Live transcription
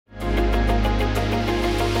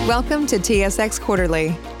Welcome to TSX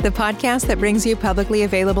Quarterly, the podcast that brings you publicly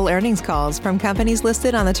available earnings calls from companies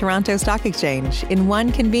listed on the Toronto Stock Exchange in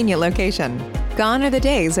one convenient location. Gone are the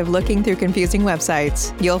days of looking through confusing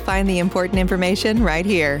websites. You'll find the important information right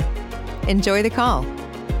here. Enjoy the call.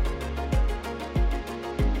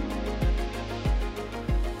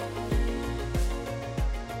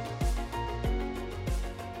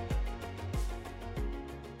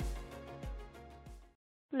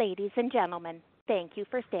 Ladies and gentlemen, thank you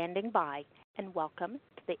for standing by, and welcome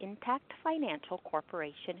to the Intact Financial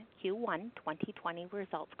Corporation Q1 2020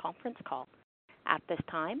 Results Conference Call. At this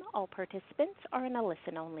time, all participants are in a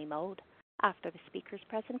listen-only mode. After the speaker's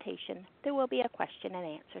presentation, there will be a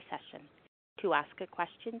question-and-answer session. To ask a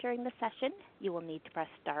question during the session, you will need to press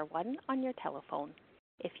star 1 on your telephone.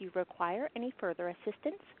 If you require any further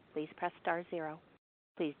assistance, please press star 0.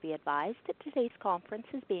 Please be advised that today's conference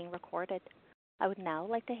is being recorded. I would now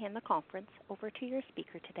like to hand the conference over to your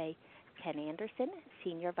speaker today, Ken Anderson,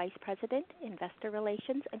 Senior Vice President, Investor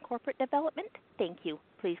Relations and Corporate Development. Thank you.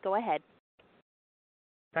 Please go ahead.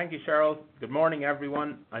 Thank you, Cheryl. Good morning,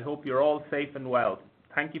 everyone. I hope you're all safe and well.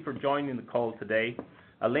 Thank you for joining the call today.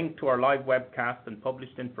 A link to our live webcast and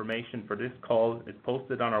published information for this call is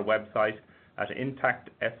posted on our website at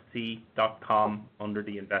intactfc.com under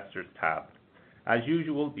the Investors tab. As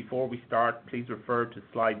usual, before we start, please refer to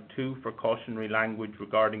slide 2 for cautionary language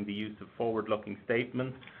regarding the use of forward-looking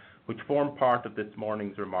statements, which form part of this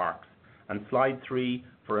morning's remarks, and slide 3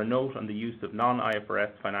 for a note on the use of non-IFRS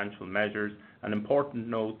financial measures and important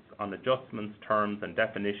notes on adjustments, terms, and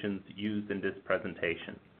definitions used in this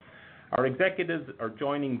presentation. Our executives are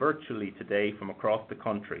joining virtually today from across the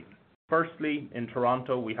country. Firstly, in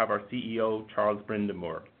Toronto, we have our CEO, Charles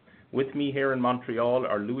Brindamour. With me here in Montreal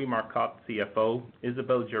are Louis Marcotte, CFO,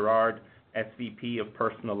 Isabelle Girard, SVP of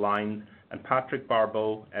Personal Lines, and Patrick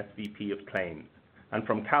Barbeau, SVP of Claims. And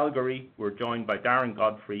from Calgary, we're joined by Darren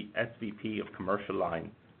Godfrey, SVP of Commercial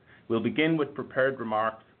Lines. We'll begin with prepared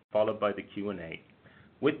remarks, followed by the Q&A.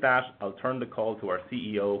 With that, I'll turn the call to our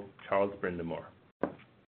CEO, Charles Brindamour.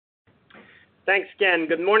 Thanks, Ken.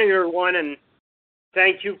 Good morning, everyone, and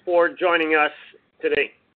thank you for joining us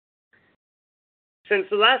today. Since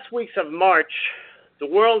the last weeks of March, the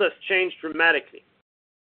world has changed dramatically.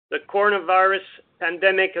 The coronavirus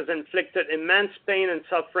pandemic has inflicted immense pain and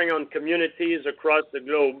suffering on communities across the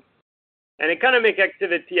globe, and economic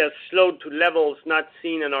activity has slowed to levels not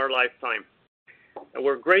seen in our lifetime. And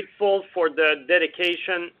we're grateful for the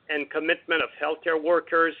dedication and commitment of healthcare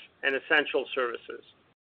workers and essential services.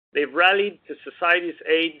 They've rallied to society's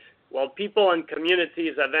aid while people and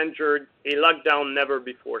communities have endured a lockdown never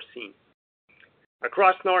before seen.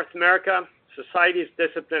 Across North America, society's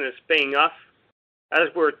discipline is paying off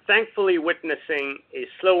as we're thankfully witnessing a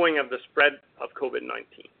slowing of the spread of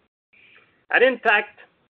COVID-19. At Intact,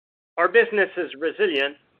 our business is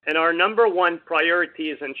resilient, and our number one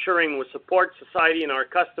priority is ensuring we support society and our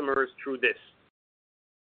customers through this.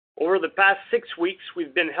 Over the past 6 weeks,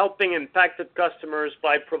 we've been helping impacted customers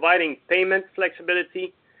by providing payment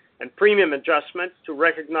flexibility and premium adjustments to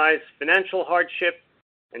recognize financial hardship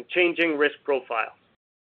and changing risk profile.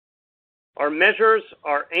 Our measures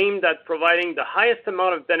are aimed at providing the highest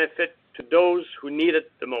amount of benefit to those who need it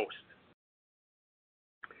the most.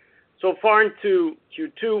 So far into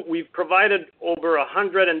Q2, we've provided over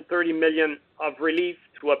 $130 million of relief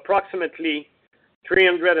to approximately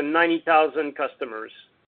 390,000 customers,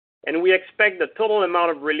 and we expect the total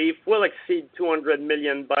amount of relief will exceed $200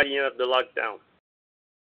 million by the end of the lockdown.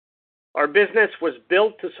 Our business was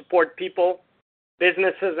built to support people,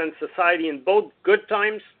 businesses, and society in both good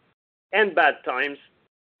times and bad times,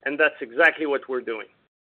 and that's exactly what we're doing.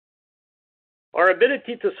 Our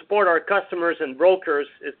ability to support our customers and brokers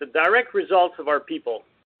is the direct result of our people,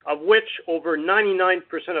 of which over 99%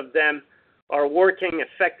 of them are working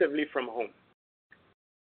effectively from home.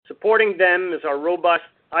 Supporting them is our robust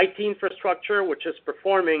IT infrastructure, which is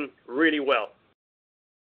performing really well.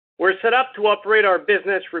 We're set up to operate our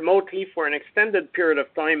business remotely for an extended period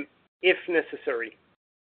of time if necessary.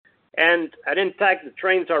 And at Intact, the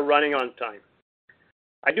trains are running on time.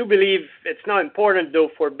 I do believe it's now important, though,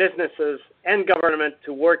 for businesses and government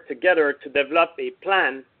to work together to develop a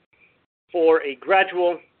plan for a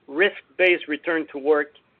gradual, risk-based return to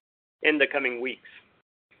work in the coming weeks.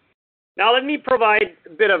 Now, let me provide a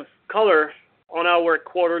bit of color on our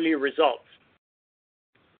quarterly results.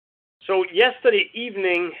 So yesterday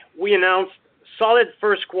evening, we announced solid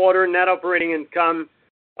first quarter net operating income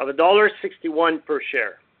of $1.61 per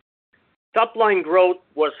share. Top-line growth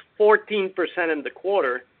was 14% in the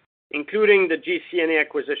quarter, including the GCNA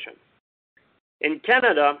acquisition. In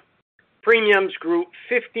Canada, premiums grew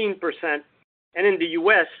 15%, and in the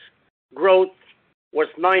U.S., growth was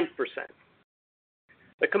 9%.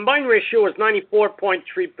 The combined ratio was 94.3%.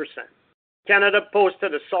 Canada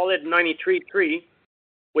posted a solid 93.3,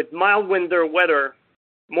 with mild winter weather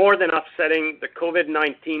more than offsetting the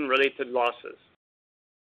COVID-19 related losses.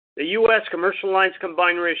 The U.S. commercial lines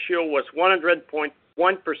combined ratio was 100.1%,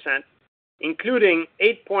 including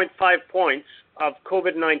 8.5 points of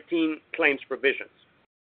COVID-19 claims provisions.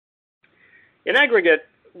 In aggregate,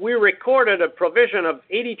 we recorded a provision of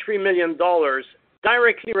 $83 million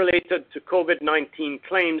directly related to COVID-19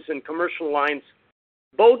 claims in commercial lines,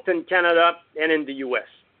 both in Canada and in the U.S.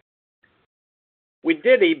 We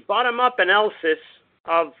did a bottom-up analysis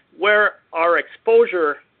of where our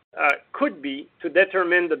exposure could be to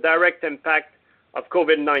determine the direct impact of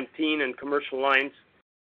COVID-19 in commercial lines.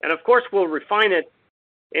 And of course, we'll refine it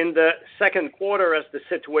in the second quarter as the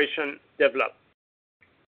situation develops.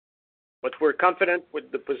 But we're confident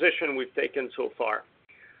with the position we've taken so far.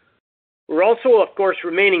 We're also, of course,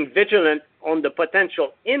 remaining vigilant on the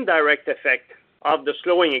potential indirect effect of the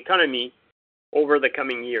slowing economy over the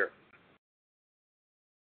coming year.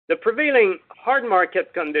 The prevailing hard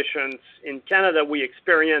market conditions in Canada we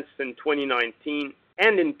experienced in 2019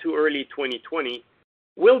 and into early 2020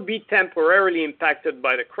 will be temporarily impacted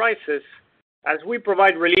by the crisis as we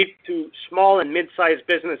provide relief to small and mid-sized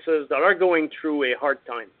businesses that are going through a hard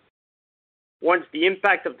time. Once the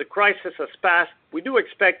impact of the crisis has passed, we do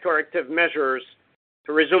expect corrective measures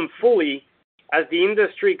to resume fully as the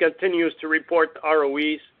industry continues to report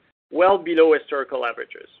ROEs well below historical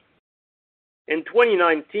averages. In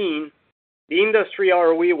 2019, the industry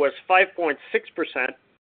ROE was 5.6%,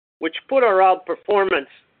 which put our outperformance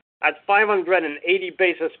at 580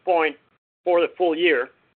 basis points for the full year,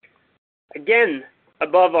 again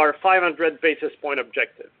above our 500 basis point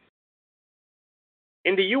objective.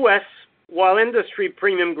 In the U.S., while industry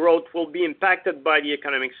premium growth will be impacted by the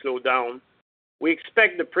economic slowdown, we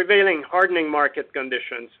expect the prevailing hardening market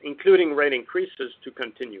conditions, including rate increases, to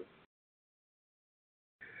continue.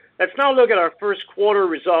 Let's now look at our first quarter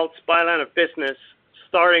results by line of business,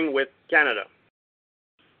 starting with Canada.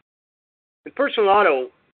 In personal auto,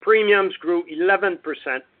 premiums grew 11%,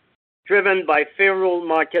 driven by favorable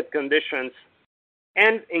market conditions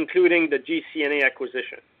and including the GCNA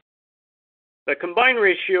acquisition. The combined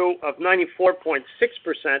ratio of 94.6%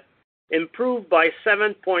 improved by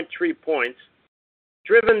 7.3 points,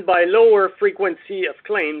 driven by lower frequency of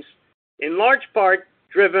claims, in large part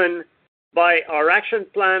driven by our action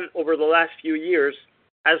plan over the last few years,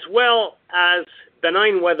 as well as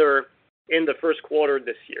benign weather in the first quarter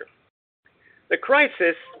this year. The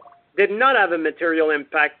crisis did not have a material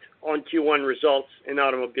impact on Q1 results in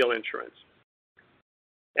automobile insurance.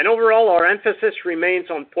 And overall, our emphasis remains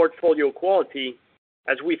on portfolio quality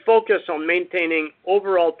as we focus on maintaining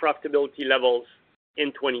overall profitability levels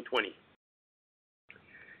in 2020.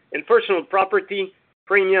 In personal property,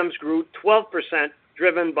 premiums grew 12%,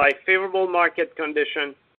 driven by favorable market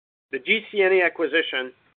conditions, the GCNA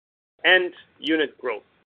acquisition, and unit growth.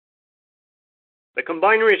 The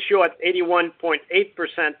combined ratio at 81.8%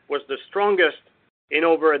 was the strongest in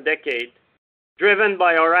over a decade, driven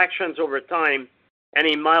by our actions over time and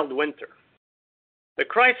a mild winter. The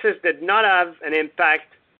crisis did not have an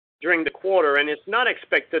impact during the quarter and is not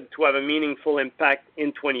expected to have a meaningful impact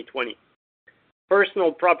in 2020.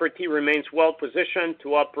 Personal property remains well positioned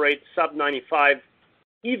to operate sub-95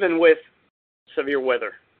 even with severe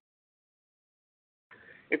weather.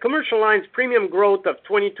 In commercial lines, premium growth of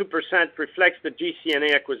 22% reflects the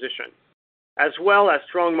GCNA acquisition, as well as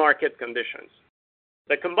strong market conditions.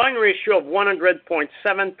 The combined ratio of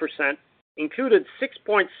 100.7% included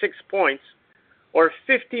 6.6 points, or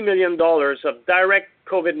 $50 million of direct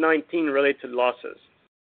COVID-19 related losses.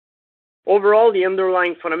 Overall, the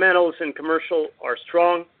underlying fundamentals in commercial are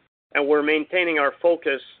strong, and we're maintaining our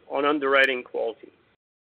focus on underwriting quality.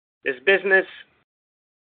 This business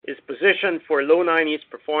is positioned for low 90s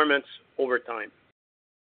performance over time.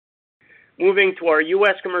 Moving to our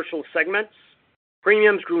U.S. commercial segments,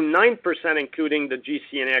 premiums grew 9%, including the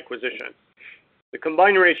GCNA acquisition. The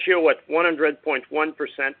combined ratio at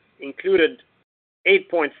 100.1% included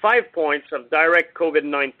 8.5 points of direct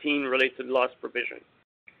COVID-19 related loss provision.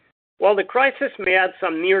 While the crisis may add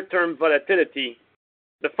some near-term volatility,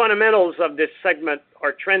 the fundamentals of this segment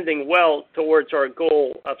are trending well towards our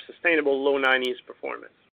goal of sustainable low 90s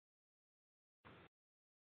performance.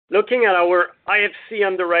 Looking at our IFC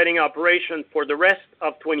underwriting operation for the rest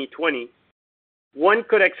of 2020, one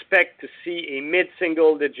could expect to see a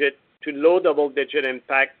mid-single digit to low double-digit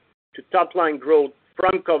impact to top-line growth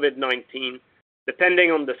from COVID-19,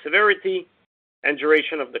 depending on the severity and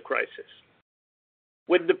duration of the crisis.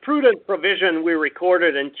 With the prudent provision we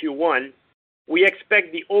recorded in Q1, we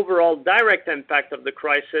expect the overall direct impact of the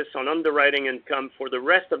crisis on underwriting income for the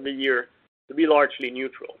rest of the year to be largely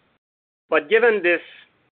neutral. But given this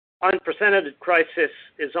unprecedented crisis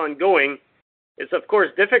is ongoing, it's of course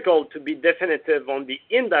difficult to be definitive on the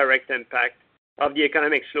indirect impact of the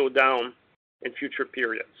economic slowdown in future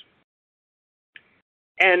periods.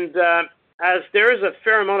 And as there is a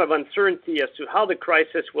fair amount of uncertainty as to how the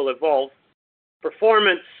crisis will evolve,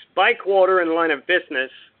 performance by quarter and line of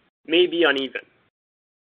business may be uneven.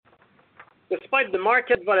 Despite the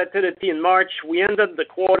market volatility in March, we ended the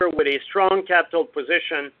quarter with a strong capital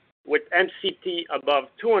position with MCT above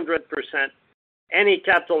 200% and a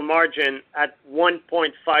capital margin at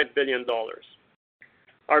 $1.5 billion.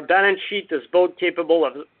 Our balance sheet is both capable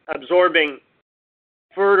of absorbing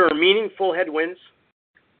further meaningful headwinds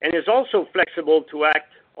and is also flexible to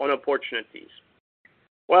act on opportunities.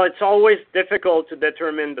 While it's always difficult to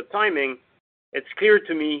determine the timing, it's clear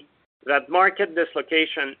to me that market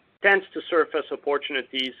dislocation tends to surface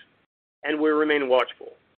opportunities, and we remain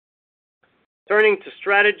watchful. Turning to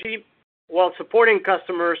strategy, while supporting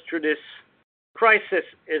customers through this crisis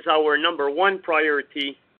is our number one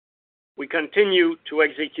priority, we continue to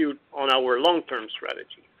execute on our long-term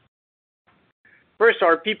strategy. First,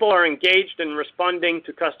 our people are engaged in responding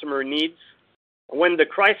to customer needs. When the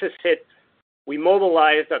crisis hit, we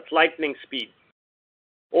mobilized at lightning speed.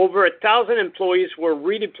 Over 1,000 employees were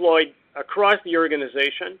redeployed across the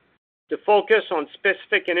organization to focus on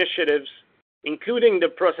specific initiatives, including the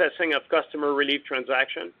processing of customer relief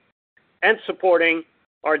transactions and supporting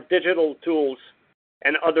our digital tools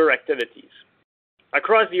and other activities.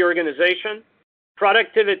 Across the organization,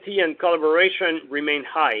 productivity and collaboration remain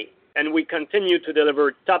high, and we continue to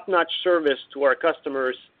deliver top-notch service to our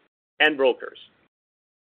customers and brokers.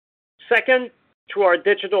 Second, through our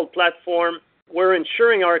digital platform, we're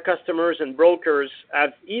ensuring our customers and brokers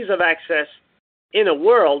have ease of access in a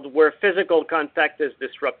world where physical contact is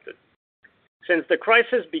disrupted. Since the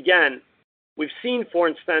crisis began, we've seen, for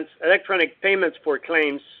instance, electronic payments for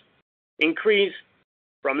claims increase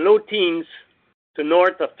from low teens to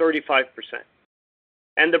north of 35%.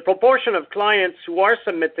 And the proportion of clients who are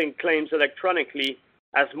submitting claims electronically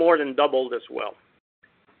has more than doubled as well.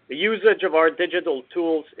 The usage of our digital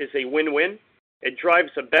tools is a win-win. It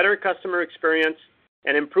drives a better customer experience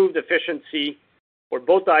and improved efficiency for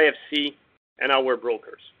both IFC and our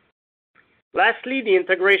brokers. Lastly, the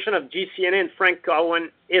integration of GCNA and Frank Cowan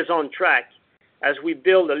is on track as we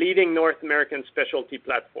build a leading North American specialty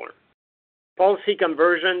platform. Policy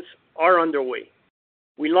conversions are underway.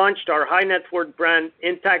 We launched our high net worth brand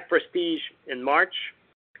Intact Prestige in March.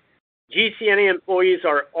 GCNA employees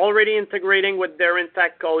are already integrating with their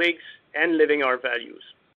Intact colleagues and living our values.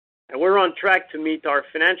 And we're on track to meet our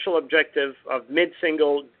financial objective of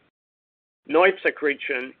mid-single NOIPS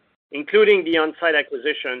accretion, including the on-site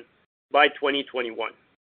acquisition, by 2021.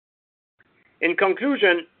 In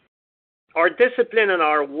conclusion, our discipline and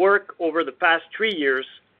our work over the past 3 years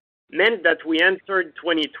meant that we entered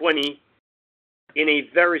 2020 in a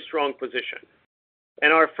very strong position,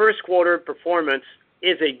 and our first quarter performance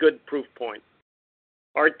is a good proof point.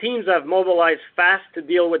 Our teams have mobilized fast to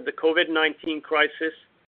deal with the COVID-19 crisis,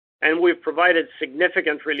 and we've provided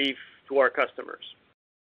significant relief to our customers.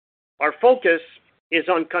 Our focus is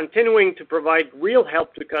on continuing to provide real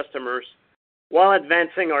help to customers while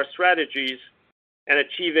advancing our strategies and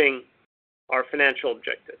achieving our financial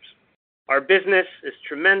objectives. Our business is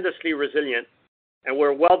tremendously resilient, and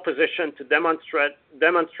we're well positioned to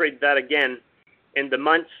demonstrate that again in the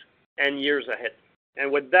months and years ahead.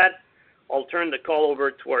 And with that, I'll turn the call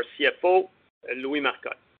over to our CFO, Louis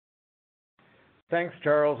Marcotte. Thanks,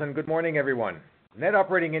 Charles, and good morning, everyone. Net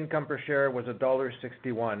operating income per share was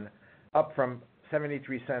 $1.61, up from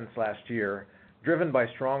 73 cents last year, driven by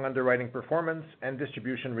strong underwriting performance and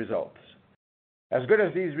distribution results. As good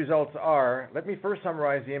as these results are, let me first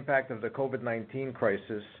summarize the impact of the COVID-19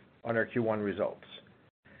 crisis on our Q1 results.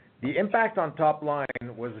 The impact on top line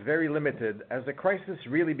was very limited as the crisis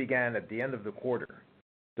really began at the end of the quarter.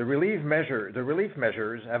 The relief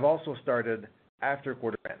measures have also started after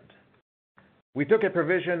quarter end. We took a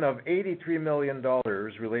provision of $83 million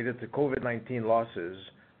related to COVID-19 losses,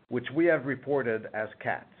 which we have reported as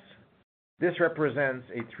CATs. This represents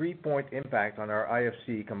a 3-point impact on our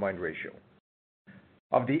IFC combined ratio.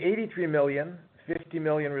 Of the $83 million, $50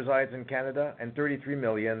 million resides in Canada and $33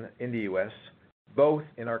 million in the U.S., both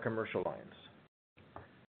in our commercial lines.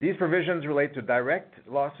 These provisions relate to direct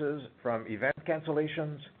losses from event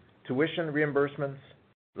cancellations, tuition reimbursements,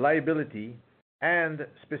 liability, and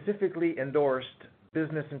specifically endorsed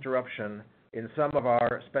business interruption in some of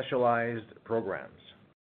our specialized programs.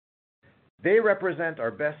 They represent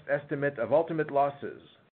our best estimate of ultimate losses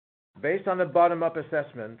based on a bottom-up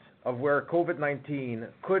assessment of where COVID-19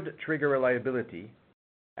 could trigger a liability,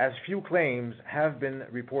 as few claims have been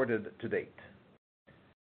reported to date.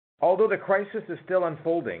 Although the crisis is still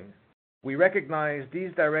unfolding, we recognize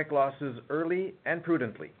these direct losses early and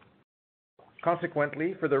prudently.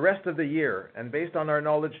 Consequently, for the rest of the year, and based on our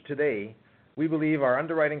knowledge today, we believe our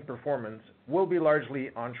underwriting performance will be largely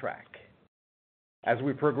on track. As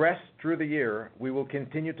we progress through the year, we will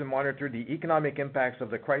continue to monitor the economic impacts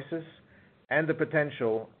of the crisis and the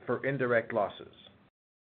potential for indirect losses.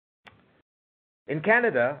 In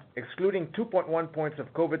Canada, excluding 2.1 points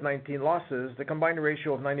of COVID-19 losses, the combined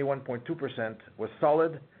ratio of 91.2% was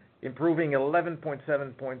solid, improving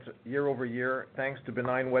 11.7 points year over year thanks to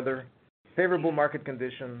benign weather, favorable market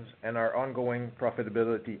conditions, and our ongoing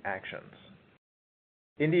profitability actions.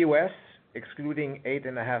 In the U.S., excluding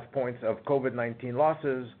 8.5 points of COVID-19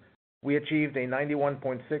 losses, we achieved a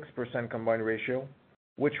 91.6% combined ratio,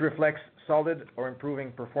 which reflects solid or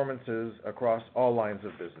improving performances across all lines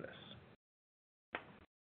of business.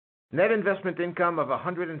 Net investment income of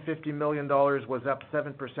 $150 million was up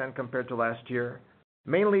 7% compared to last year,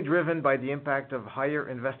 mainly driven by the impact of higher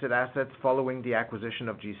invested assets following the acquisition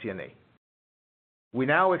of GCNA. We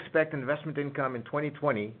now expect investment income in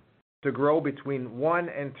 2020 to grow between 1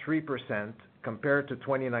 and 3% compared to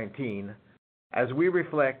 2019, as we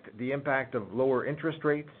reflect the impact of lower interest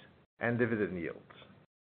rates and dividend yields.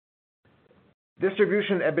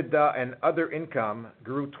 Distribution EBITDA and other income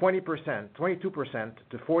grew 22%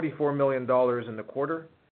 to $44 million in the quarter,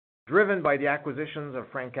 driven by the acquisitions of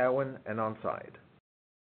Frank Cowan and Onside.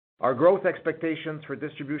 Our growth expectations for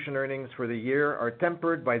distribution earnings for the year are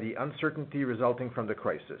tempered by the uncertainty resulting from the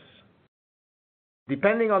crisis.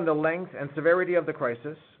 Depending on the length and severity of the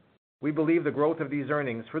crisis, we believe the growth of these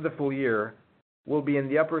earnings for the full year will be in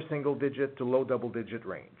the upper single-digit to low double-digit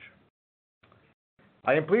range.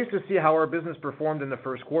 I am pleased to see how our business performed in the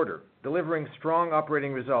first quarter, delivering strong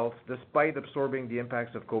operating results despite absorbing the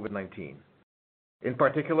impacts of COVID-19. In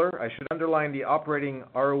particular, I should underline the operating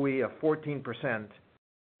ROE of 14%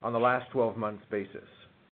 on the last 12 months basis.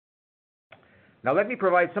 Now let me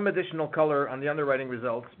provide some additional color on the underwriting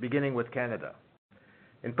results, beginning with Canada.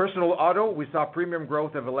 In personal auto, we saw premium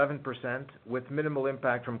growth of 11% with minimal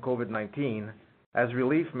impact from COVID-19, as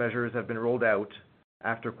relief measures have been rolled out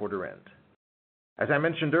after quarter end. As I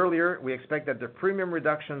mentioned earlier, we expect that the premium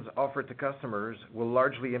reductions offered to customers will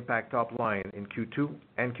largely impact top line in Q2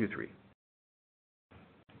 and Q3.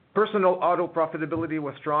 Personal auto profitability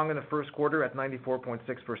was strong in the first quarter at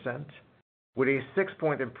 94.6%, with a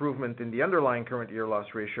 6-point improvement in the underlying current year loss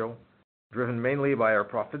ratio, driven mainly by our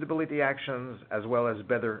profitability actions as well as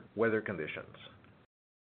better weather conditions.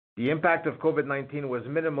 The impact of COVID-19 was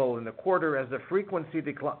minimal in the quarter as the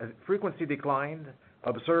frequency decline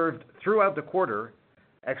observed throughout the quarter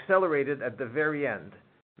accelerated at the very end,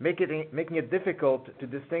 making it difficult to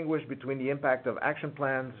distinguish between the impact of action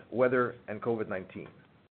plans, weather, and COVID-19.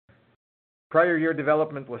 Prior year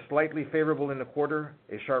development was slightly favorable in the quarter,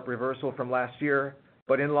 a sharp reversal from last year,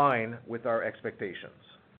 but in line with our expectations.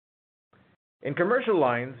 In commercial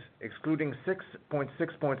lines, excluding 6.6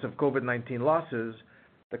 points of COVID-19 losses,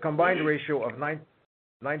 the combined ratio of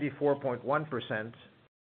 94.1%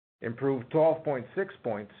 improved 12.6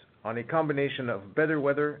 points on a combination of better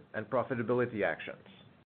weather and profitability actions.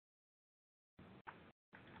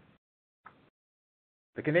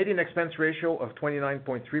 The Canadian expense ratio of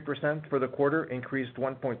 29.3% for the quarter increased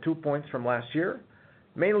 1.2 points from last year,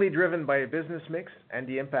 mainly driven by a business mix and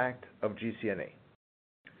the impact of GCNA.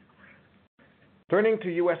 Turning to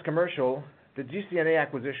U.S. commercial, the GCNA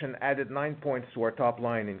acquisition added 9 points to our top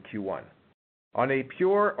line in Q1. On a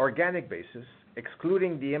pure organic basis,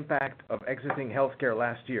 excluding the impact of exiting healthcare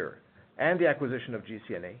last year and the acquisition of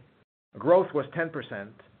GCNA, growth was 10%,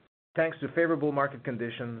 thanks to favorable market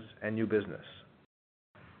conditions and new business.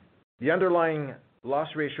 The underlying loss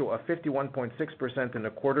ratio of 51.6% in the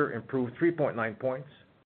quarter improved 3.9 points,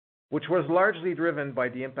 which was largely driven by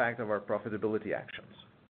the impact of our profitability actions.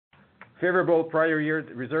 Favorable prior year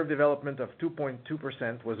reserve development of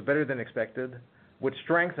 2.2% was better than expected, with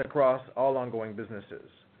strength across all ongoing businesses.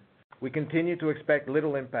 We continue to expect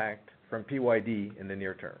little impact from PYD in the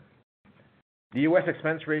near term. The U.S.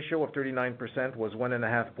 expense ratio of 39% was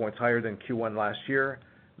 1.5 points higher than Q1 last year,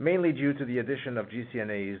 mainly due to the addition of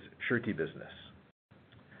GCNA's surety business.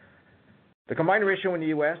 The combined ratio in the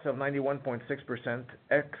U.S. of 91.6%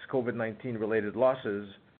 ex-COVID-19 related losses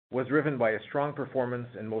was driven by a strong performance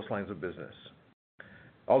in most lines of business.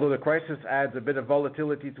 Although the crisis adds a bit of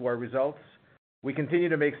volatility to our results, We continue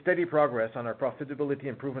to make steady progress on our profitability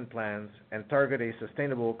improvement plans and target a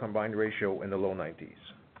sustainable combined ratio in the low 90s.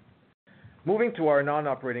 Moving to our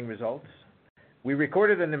non-operating results, we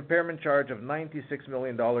recorded an impairment charge of $96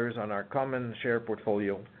 million on our common share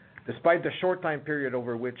portfolio, despite the short time period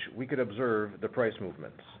over which we could observe the price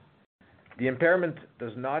movements. The impairment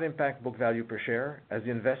does not impact book value per share, as the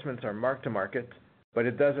investments are marked to market, but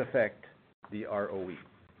it does affect the ROE.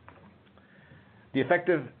 The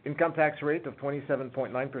effective income tax rate of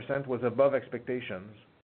 27.9% was above expectations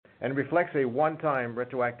and reflects a one-time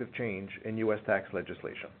retroactive change in U.S. tax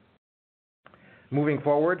legislation. Moving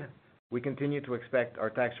forward, we continue to expect our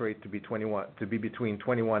tax rate to be between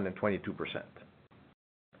 21 and 22%.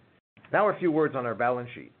 Now a few words on our balance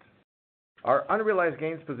sheet. Our unrealized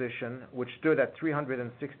gains position, which stood at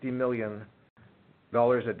 $360 million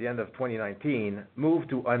at the end of 2019, moved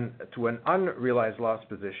to an unrealized loss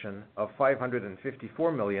position of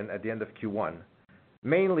 $554 million at the end of Q1,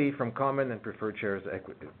 mainly from common and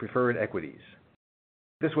preferred equities.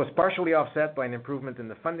 This was partially offset by an improvement in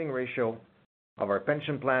the funding ratio of our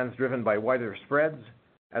pension plans, driven by wider spreads,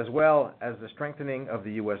 as well as the strengthening of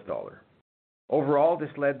the U.S. dollar. Overall, this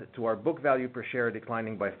led to our book value per share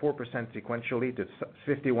declining by 4% sequentially to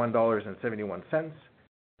 $51.71,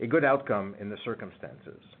 a good outcome in the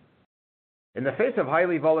circumstances. In the face of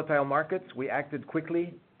highly volatile markets, we acted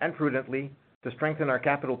quickly and prudently to strengthen our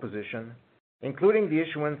capital position, including the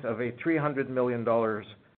issuance of a $300 million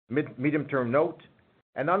medium-term note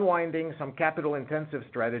and unwinding some capital-intensive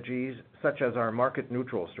strategies, such as our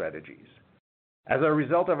market-neutral strategies. As a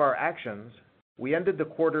result of our actions, we ended the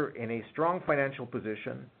quarter in a strong financial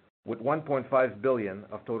position with $1.5 billion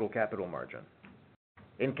of total capital margin.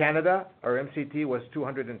 In Canada, our MCT was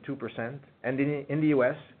 202%, and in the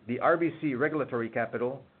U.S., the RBC regulatory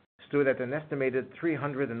capital stood at an estimated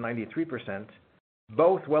 393%,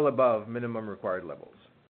 both well above minimum required levels.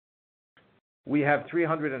 We have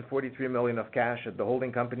 $343 million of cash at the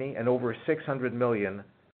holding company, and over $600 million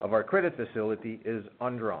of our credit facility is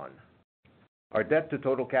undrawn. Our debt to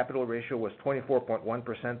total capital ratio was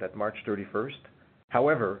 24.1% at March 31st.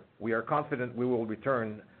 However, we are confident we will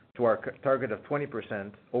return to our target of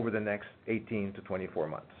 20% over the next 18 to 24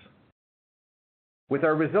 months. With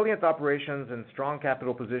our resilient operations and strong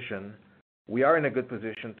capital position, we are in a good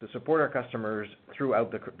position to support our customers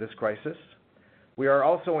throughout this crisis. We are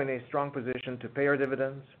also in a strong position to pay our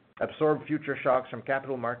dividends, absorb future shocks from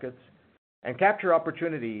capital markets, and capture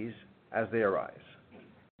opportunities as they arise.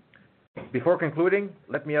 Before concluding,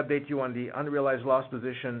 let me update you on the unrealized loss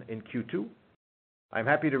position in Q2. I'm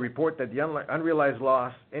happy to report that the unrealized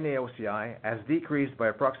loss in AOCI has decreased by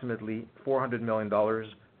approximately $400 million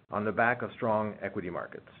on the back of strong equity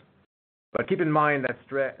markets. But keep in mind that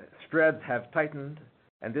spreads have tightened,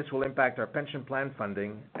 and this will impact our pension plan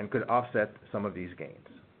funding and could offset some of these gains.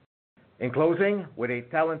 In closing, with a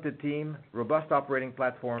talented team, robust operating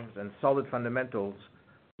platforms, and solid fundamentals,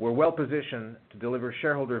 we're well positioned to deliver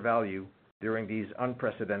shareholder value during these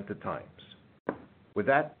unprecedented times. With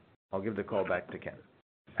that, I'll give the call back to Ken.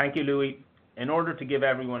 Thank you, Louis. In order to give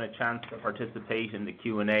everyone a chance to participate in the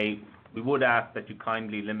Q&A, we would ask that you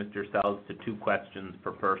kindly limit yourselves to 2 questions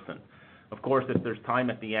per person. Of course, if there's time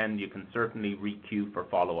at the end, you can certainly re-queue for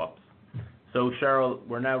follow-ups. So, Cheryl,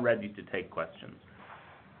 we're now ready to take questions.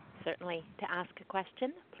 Certainly. To ask a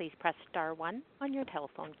question, please press star 1 on your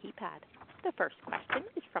telephone keypad. The first question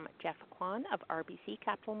is from Jeff Kwan of RBC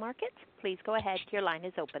Capital Markets. Please go ahead. Your line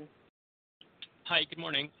is open. Hi, good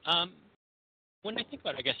morning. When I think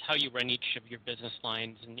about, how you run each of your business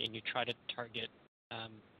lines and you try to target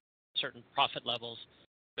certain profit levels,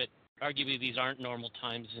 but arguably these aren't normal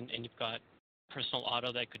times, and you've got personal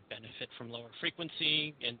auto that could benefit from lower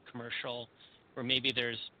frequency, and commercial where maybe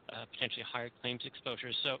there's potentially higher claims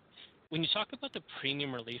exposure. So when you talk about the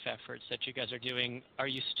premium relief efforts that you guys are doing, are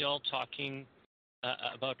you still talking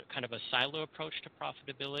about kind of a silo approach to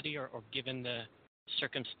profitability, or given the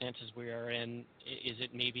circumstances we are in, is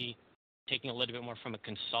it maybe taking a little bit more from a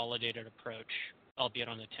consolidated approach, albeit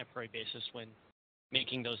on a temporary basis, when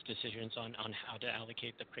making those decisions on how to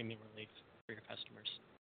allocate the premium relief for your customers?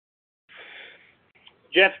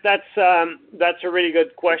 Jeff, that's a really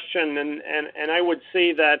good question, and I would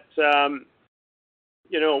say that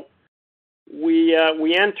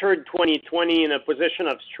we entered 2020 in a position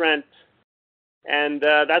of strength, and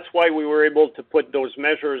that's why we were able to put those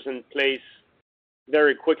measures in place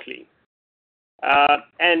very quickly.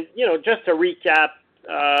 And just to recap,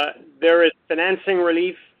 there is financing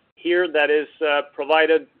relief here that is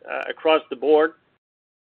provided across the board,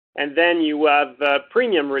 and then you have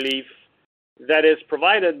premium relief that is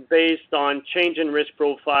provided based on change in risk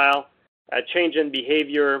profile, change in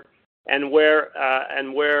behavior, and where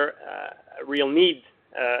real need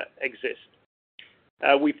exists.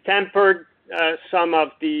 We've tempered some of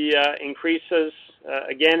the increases,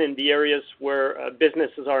 again, in the areas where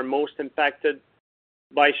businesses are most impacted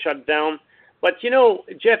by shutdown. But,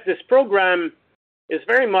 Jeff, this program is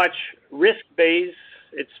very much risk-based,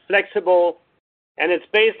 it's flexible, and it's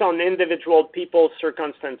based on individual people's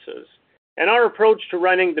circumstances. And our approach to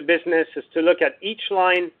running the business is to look at each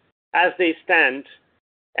line as they stand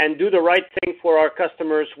and do the right thing for our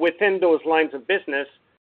customers within those lines of business,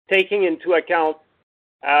 taking into account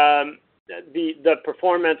the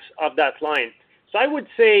performance of that line. So I would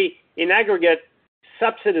say, in aggregate,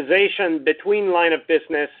 subsidization between line of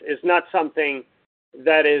business is not something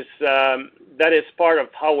that is part of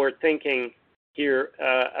how we're thinking here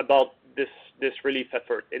about this relief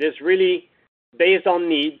effort. It is really based on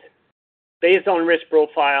need, based on risk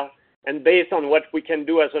profile, and based on what we can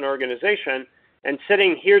do as an organization. And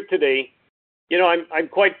sitting here today, I'm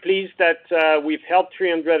quite pleased that we've helped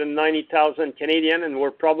 390,000 Canadian, and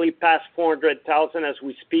we're probably past 400,000 as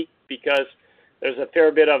we speak, because there's a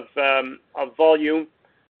fair bit of volume,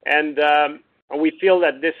 and we feel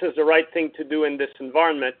that this is the right thing to do in this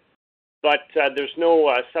environment. But there's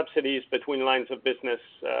no subsidies between lines of business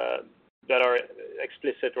that are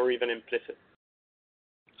explicit or even implicit.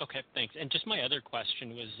 Okay, thanks. And just my other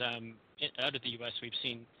question was, out of the U.S., we've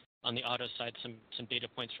seen on the auto side some data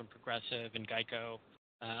points from Progressive and Geico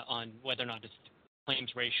on whether or not it's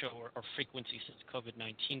claims ratio or frequency since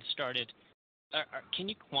COVID-19 started. Can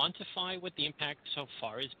you quantify what the impact so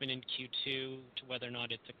far has been in Q2 to whether or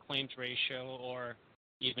not it's a claims ratio or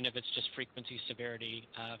even if it's just frequency severity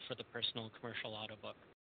for the personal and commercial auto book?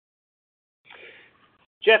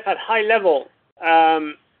 Jeff, at high level,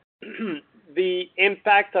 the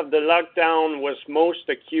impact of the lockdown was most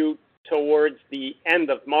acute towards the end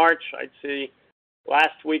of March. I'd say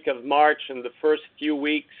last week of March and the first few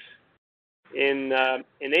weeks in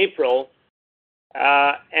April.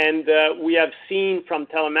 And we have seen from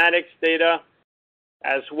telematics data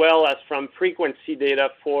as well as from frequency data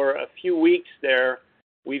for a few weeks there,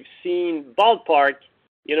 we've seen ballpark,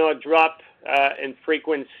 a drop in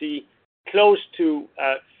frequency close to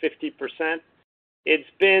 50%. It's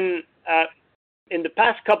been in the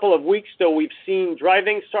past couple of weeks, though, we've seen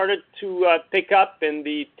driving started to pick up in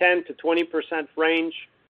the 10 to 20% range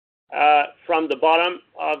from the bottom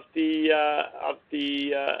of the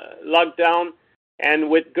lockdown, and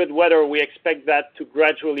with good weather, we expect that to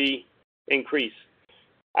gradually increase.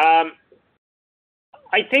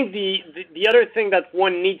 I think the other thing that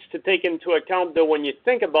one needs to take into account, though, when you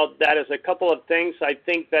think about that, is a couple of things. I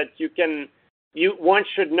think that one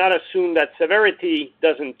should not assume that severity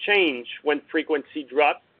doesn't change when frequency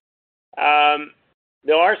drops.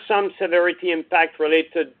 There are some severity impact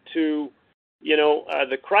related to,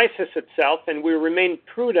 the crisis itself, and we remain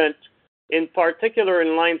prudent, in particular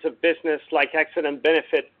in lines of business like accident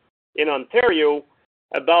benefit in Ontario,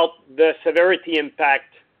 about the severity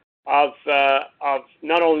impact of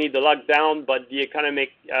not only the lockdown but the economic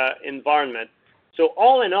environment. So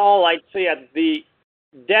all in all, I'd say at the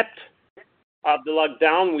depth of the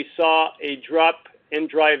lockdown, we saw a drop in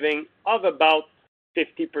driving of about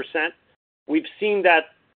 50%. We've seen that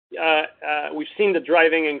we've seen the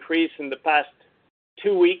driving increase in the past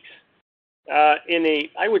 2 weeks in a,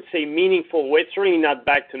 I would say, meaningful way. It's really not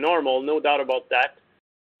back to normal, no doubt about that.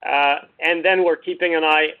 And then we're keeping an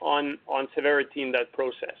eye on severity in that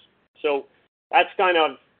process. So that's kind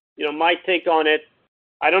of my take on it.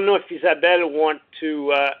 I don't know if Isabelle want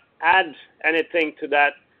to add anything to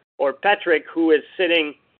that, or Patrick, who is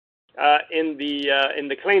sitting in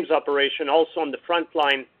the claims operation, also on the front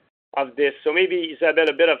line of this. So maybe Isabelle,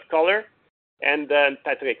 a bit of color, and then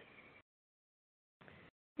Patrick.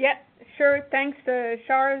 Yeah, sure. Thanks,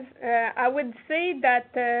 Charles. I would say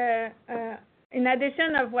that in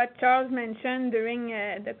addition of what Charles mentioned during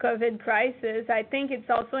the COVID crisis, I think it's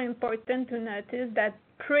also important to notice that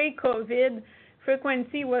pre-COVID,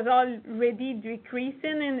 frequency was already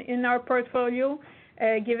decreasing in our portfolio,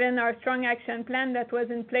 given our strong action plan that was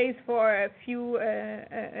in place for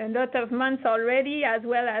a lot of months already, as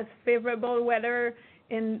well as favorable weather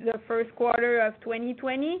in the first quarter of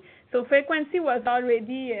 2020. So frequency was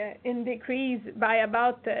already in decrease by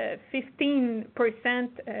about 15%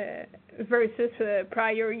 versus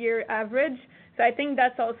prior year average. So I think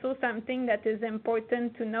that's also something that is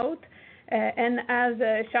important to note. And as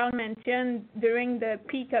Charles mentioned, during the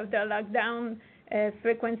peak of the lockdown,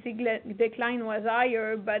 frequency decline was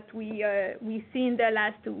higher, but we see in the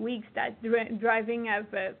last 2 weeks that driving have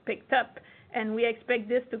picked up and we expect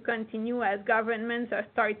this to continue as governments are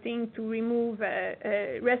starting to remove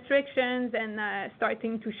restrictions and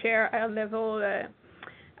starting to share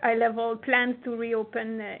high-level plans to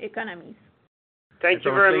reopen economies. Thank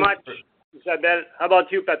you very much, Isabelle. How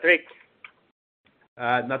about you, Patrick?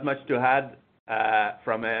 Not much to add.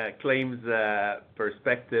 From a claims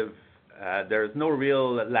perspective, there's no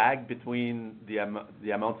real lag between the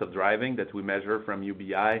amounts of driving that we measure from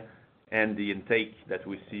UBI and the intake that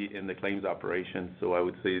we see in the claims operation. So I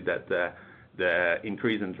would say that the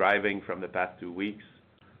increase in driving from the past 2 weeks,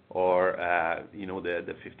 or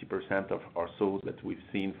the 50% or so that we've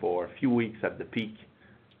seen for a few weeks at the peak,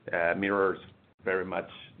 mirrors very much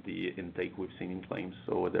the intake we've seen in claims.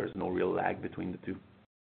 So there's no real lag between the two.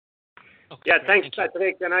 Okay, Yeah, great. thanks,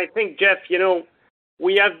 Patrick. And I think, Jeff,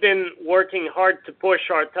 we have been working hard to push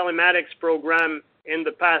our telematics program in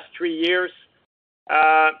the past 3 years.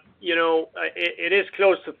 It is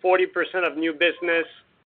close to 40% of new business.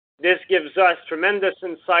 This gives us tremendous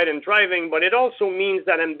insight in driving, but it also means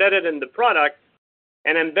that embedded in the product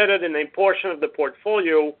and embedded in a portion of the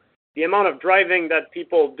portfolio, the amount of driving that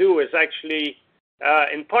people do is actually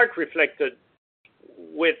in part reflected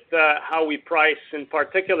with how we price, in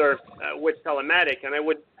particular with telematic. And I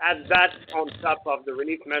would add that on top of the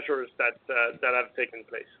relief measures that have taken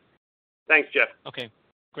place. Thanks, Jeff. Okay,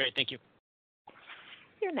 great. Thank you.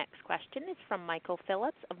 Your next question is from Michael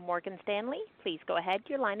Phillips of Morgan Stanley. Please go ahead.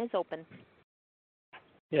 Your line is open.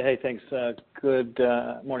 Yeah, hey, thanks. Good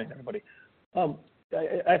morning, everybody.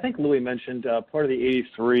 I think Louis mentioned part of the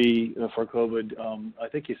 83 for COVID. I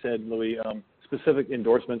think you said, Louis, specific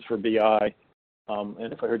endorsements for BI.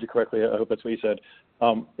 And if I heard you correctly, I hope that's what you said.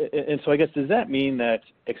 And so I guess, does that mean that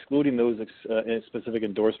excluding those specific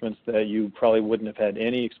endorsements that you probably wouldn't have had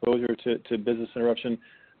any exposure to business interruption?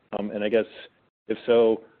 And I guess, if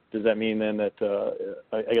so, does that mean then that,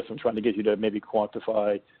 I guess I'm trying to get you to maybe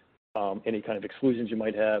quantify any kind of exclusions you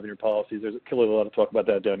might have in your policies. There's clearly a lot of talk about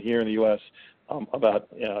that down here in the U.S., about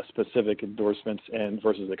specific endorsements and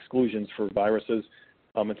versus exclusions for viruses.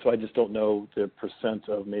 And so I just don't know the percent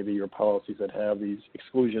of maybe your policies that have these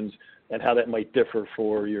exclusions and how that might differ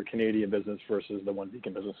for your Canadian business versus the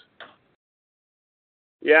OneBeacon business.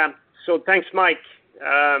 Yeah, so thanks, Mike.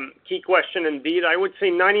 Key question indeed. I would say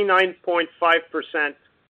 99.5%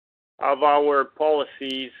 of our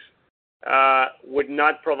policies would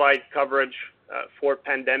not provide coverage for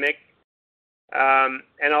pandemic.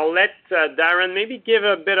 And I'll let Darren maybe give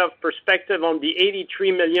a bit of perspective on the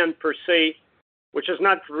 83 million per se, which is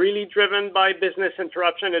not really driven by business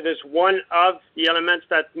interruption. It is one of the elements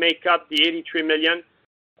that make up the 83 million.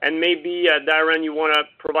 And maybe, Darren, you want to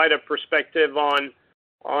provide a perspective on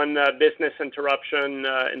business interruption,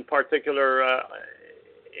 in particular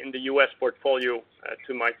in the U.S. portfolio,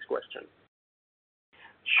 to Mike's question.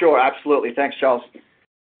 Sure, absolutely. Thanks, Charles.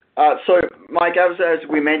 So, Mike, as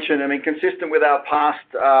we mentioned, consistent with our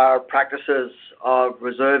past practices of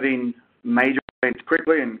reserving major events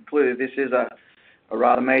quickly, and clearly this is a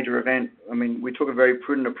rather major event, we took a very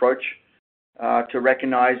prudent approach to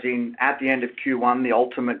recognizing at the end of Q1 the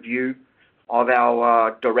ultimate view of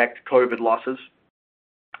our direct COVID losses.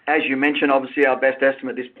 As you mentioned, obviously our best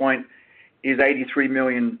estimate at this point is $83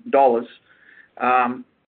 million.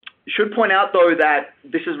 Should point out, though, that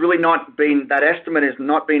this has really not been, that estimate has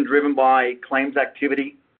not been driven by claims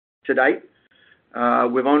activity to date.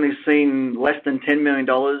 We've only seen less than $10 million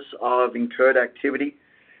of incurred activity.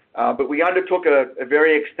 But we undertook a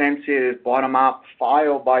very extensive bottom-up,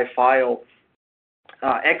 file-by-file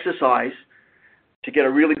exercise to get a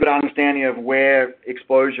really good understanding of where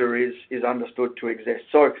exposure is understood to exist.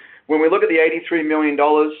 So when we look at the $83 million,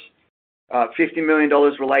 $50 million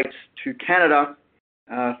relates to Canada,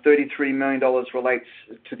 $33 million relates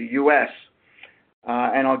to the U.S.,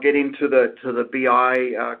 and I'll get into the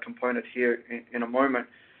BI component here in a moment.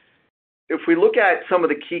 If we look at some of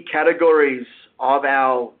the key categories of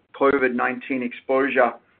our COVID-19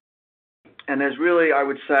 exposure, and there's really, I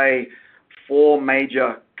would say, 4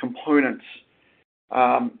 major components.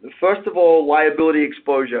 First of all, liability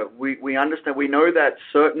exposure. We understand, we know that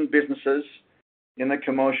certain businesses in the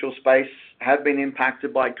commercial space have been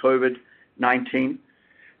impacted by COVID-19.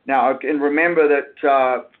 Now, and remember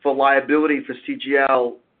that for liability for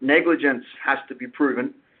CGL, negligence has to be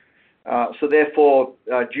proven. So therefore,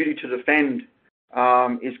 duty to defend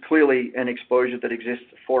is clearly an exposure that exists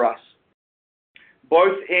for us.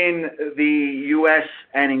 Both in the U.S.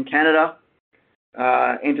 and in Canada,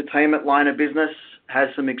 entertainment line of business has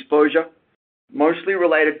some exposure, mostly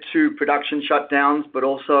related to production shutdowns, but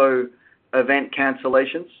also event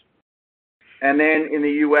cancellations. And then in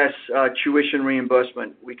the U.S., tuition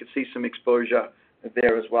reimbursement, we could see some exposure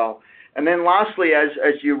there as well. And then lastly, as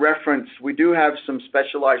you referenced, we do have some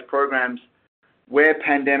specialized programs where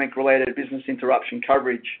pandemic-related business interruption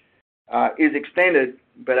coverage is extended,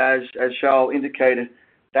 but as Charles indicated,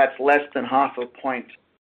 that's less than half a point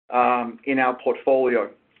in our portfolio.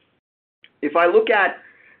 If I look at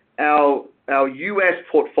our U.S.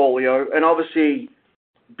 portfolio, and obviously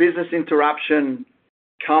business interruption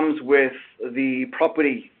comes with the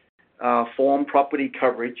property form, property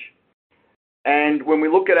coverage. And when we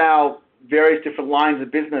look at our various different lines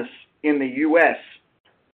of business in the U.S.,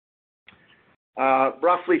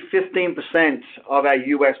 roughly 15% of our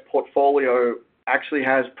U.S. portfolio actually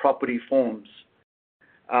has property forms,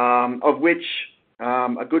 of which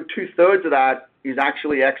a good 2/3 of that is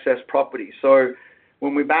actually excess property. So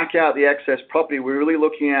when we back out the excess property, we're really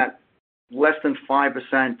looking at less than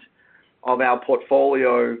 5% of our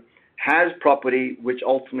portfolio has property, which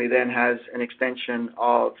ultimately then has an extension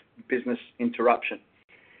of business interruption.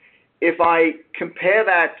 If I compare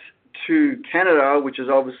that to Canada, which is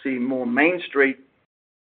obviously more Main Street,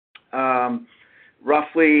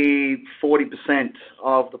 roughly 40%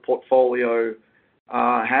 of the portfolio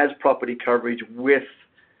has property coverage with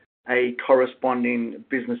a corresponding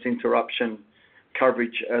business interruption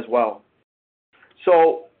coverage as well.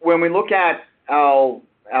 So when we look at our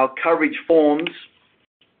coverage forms,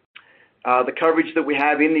 the coverage that we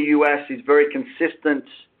have in the U.S. is very consistent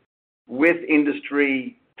with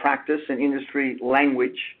industry practice and industry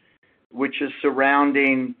language, which is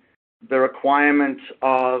surrounding the requirement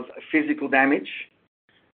of physical damage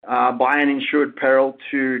by an insured peril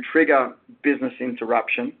to trigger business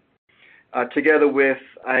interruption, together with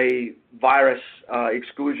a virus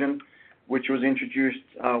exclusion, which was introduced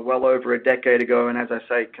well over a decade ago, and as I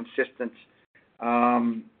say, consistent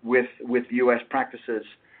with U.S. practices.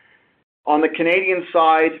 On the Canadian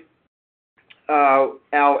side,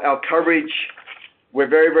 our coverage, we're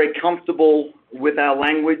very, very comfortable with our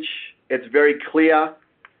language. It's very clear,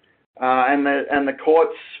 and the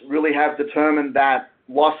courts really have determined that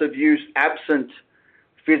loss of use absent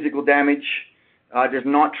physical damage does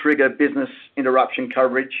not trigger business interruption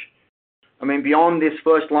coverage. I mean, beyond this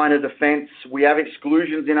first line of defense, we have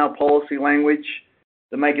exclusions in our policy language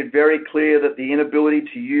that make it very clear that the inability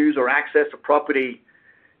to use or access a property,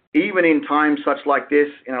 even in times such like this,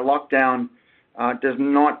 in a lockdown, does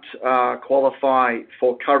not qualify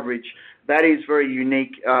for coverage. That is very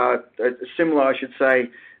unique, similar, I should say,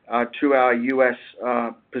 to our U.S.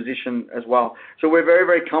 position as well. So we're very,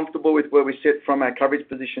 very comfortable with where we sit from our coverage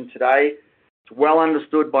position today. It's well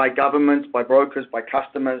understood by governments, by brokers, by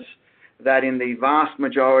customers, that in the vast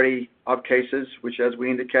majority of cases, which as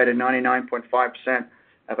we indicated, 99.5%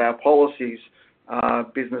 of our policies,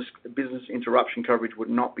 business interruption coverage would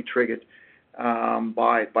not be triggered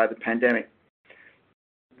by the pandemic.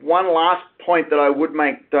 One last point that I would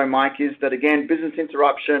make, though, Mike, is that, again, business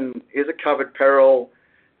interruption is a covered peril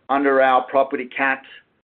under our property cat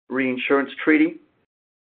reinsurance treaty.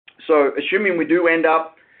 So assuming we do end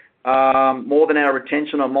up more than our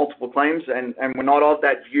retention on multiple claims, and we're not of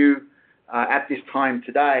that view at this time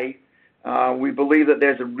today, we believe that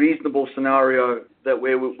there's a reasonable scenario that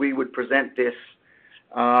we would present this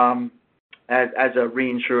as a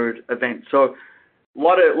reinsured event. So a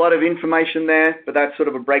lot of information there, but that's sort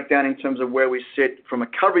of a breakdown in terms of where we sit from a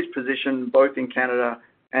coverage position, both in Canada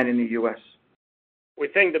and in the U.S. We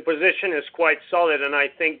think the position is quite solid, and I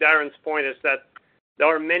think Darren's point is that there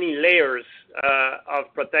are many layers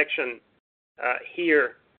of protection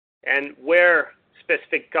here, and where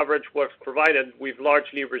specific coverage was provided, we've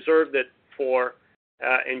largely reserved it for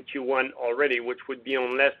in Q1 already, which would be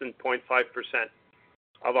on less than 0.5%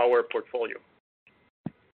 of our portfolio.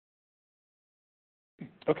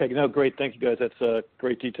 Okay, no, great. Thank you, guys. That's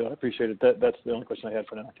great detail. I appreciate it. That's the only question I had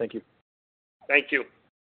for now. Thank you. Thank you.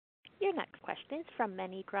 Your next question is from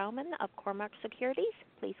Meny Grauman of Cormark Securities.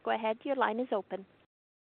 Please go ahead. Your line is open.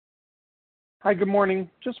 Hi, good morning.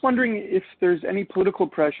 Just wondering if there's any political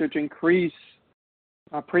pressure to increase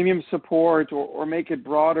premium support or make it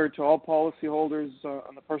broader to all policyholders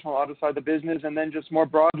on the personal auto side of the business, and then just more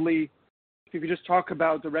broadly, if you could just talk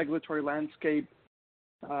about the regulatory landscape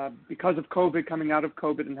because of COVID, coming out of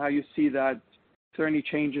COVID, and how you see that. Is there any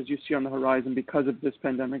changes you see on the horizon because of this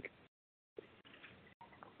pandemic?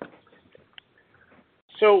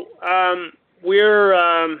 So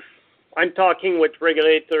I'm talking with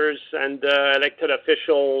regulators and elected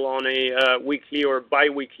officials on a weekly or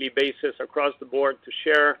bi-weekly basis across the board to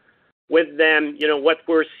share with them, what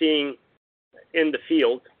we're seeing in the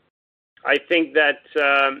field. I think that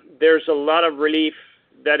there's a lot of relief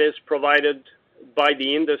that is provided by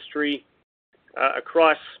the industry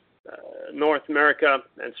across North America,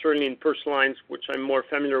 and certainly in personal lines, which I'm more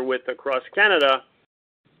familiar with across Canada.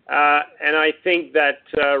 And I think that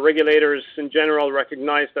regulators in general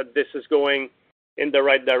recognize that this is going in the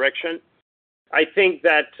right direction. I think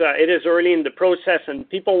that it is early in the process, and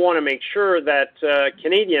people want to make sure that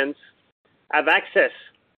Canadians have access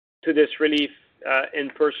to this relief in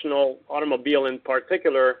personal automobile in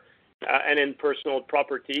particular, and in personal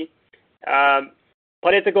property.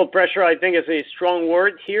 Political pressure, I think, is a strong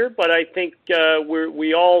word here, but I think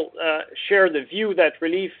we all share the view that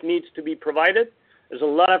relief needs to be provided. There's a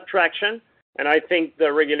lot of traction, and I think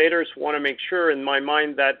the regulators want to make sure, in my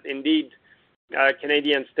mind, that indeed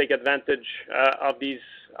Canadians take advantage of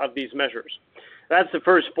these measures. That's the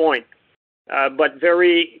first point, but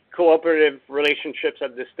very cooperative relationships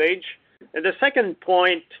at this stage. And the second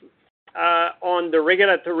point on the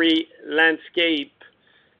regulatory landscape,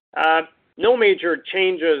 no major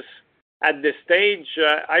changes at this stage.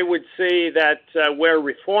 I would say that where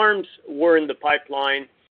reforms were in the pipeline,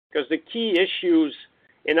 because the key issues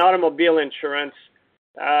in automobile insurance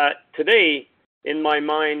today, in my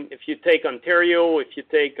mind, if you take Ontario, if you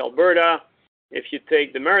take Alberta, if you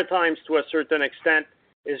take the Maritimes to a certain extent,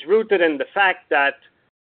 is rooted in the fact that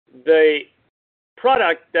the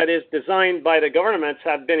product that is designed by the governments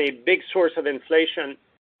have been a big source of inflation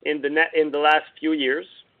in the last few years.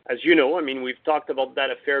 As you know, I mean, we've talked about that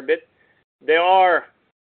a fair bit. There are,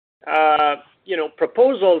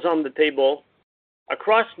 proposals on the table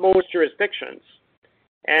across most jurisdictions,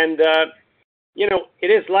 and it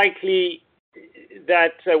is likely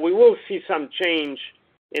that we will see some change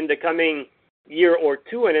in the coming year or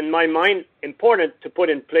two, and in my mind, important to put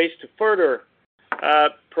in place to further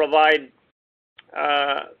provide,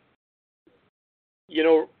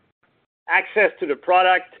 access to the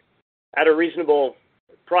product at a reasonable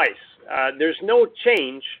price. There's no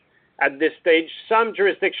change at this stage. Some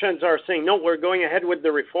jurisdictions are saying, no, we're going ahead with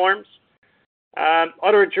the reforms.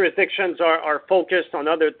 Other jurisdictions are focused on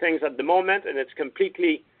other things at the moment, and it's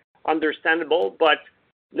completely understandable, but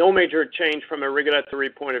no major change from a regulatory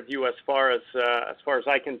point of view as far as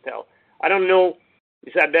I can tell. I don't know,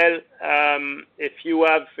 Isabelle, if you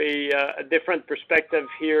have a different perspective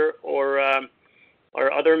here or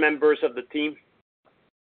other members of the team.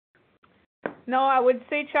 No, I would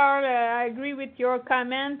say, Charles, I agree with your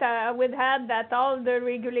comment. I would add that all the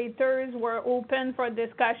regulators were open for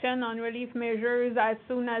discussion on relief measures as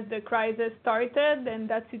soon as the crisis started, and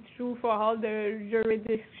that's true for all the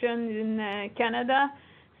jurisdictions in Canada.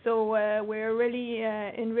 So we're really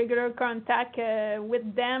in regular contact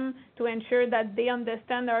with them to ensure that they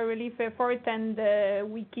understand our relief effort, and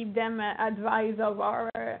we keep them advised of our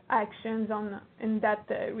actions in that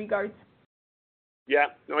regard. Yeah,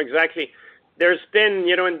 no, exactly. There's been,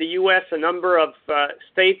 in the U.S., a number of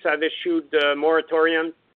states have issued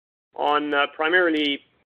moratorium on primarily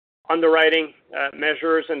underwriting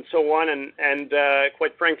measures and so on, and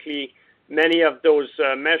quite frankly, many of those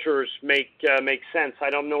measures make sense.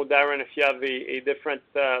 I don't know, Darren, if you have a different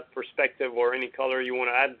perspective or any color you want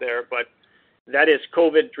to add there, but that is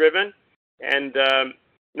COVID-driven, and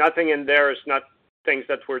nothing in there is not things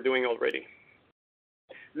that we're doing already.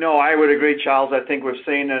 No, I would agree, Charles. I think we've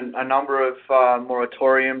seen a number of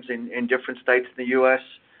moratoriums in different states in the U.S.,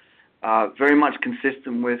 very much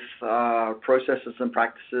consistent with processes and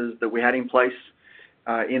practices that we had in place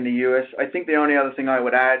in the U.S. I think the only other thing I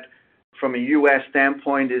would add from a U.S.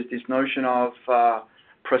 standpoint is this notion of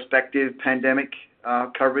prospective pandemic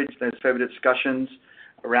coverage. There's further discussions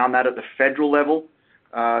around that at the federal level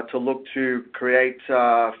to look to create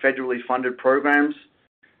federally funded programs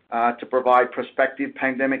to provide prospective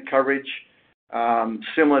pandemic coverage,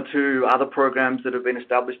 similar to other programs that have been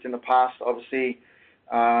established in the past. Obviously,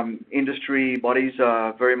 industry bodies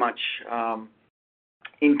are very much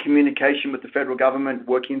in communication with the federal government,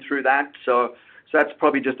 working through that. So that's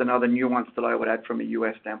probably just another nuance that I would add from a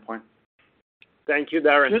U.S. standpoint. Thank you,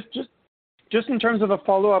 Darren. Just in terms of a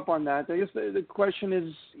follow-up on that, I guess the question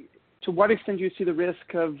is, to what extent do you see the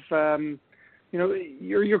risk of,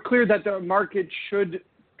 you're clear that the market should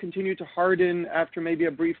continue to harden after maybe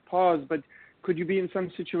a brief pause, but could you be in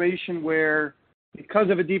some situation where, because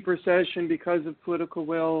of a deep recession, because of political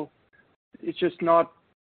will, it's just not,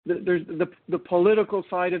 there's the political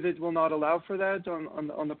side of it will not allow for that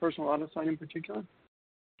on the personal auto side in particular?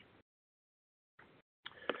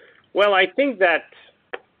 Well, I think that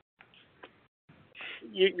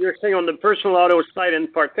you're saying on the personal auto side in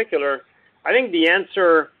particular, I think the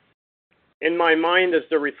answer in my mind is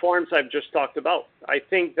the reforms I've just talked about. I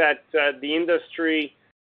think that the industry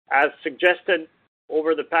has suggested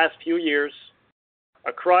over the past few years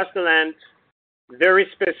across the land very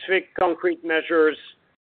specific concrete measures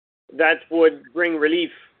that would bring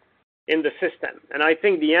relief in the system. And I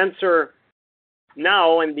think the answer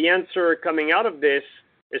now and the answer coming out of this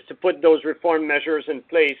is to put those reform measures in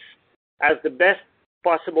place as the best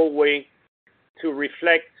possible way to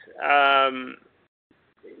reflect, the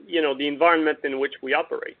environment in which we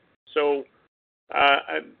operate. So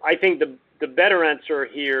I think the better answer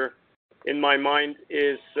here, in my mind,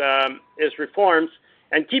 is reforms.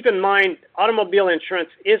 And keep in mind, automobile insurance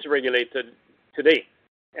is regulated today,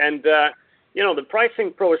 and the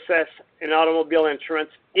pricing process in automobile insurance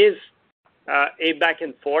is a back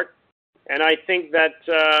and forth, and I think that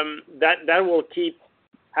that will keep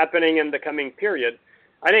happening in the coming period.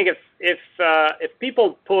 I think if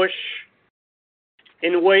people push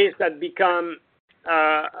in ways that become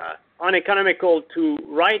uneconomical to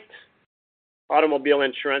write automobile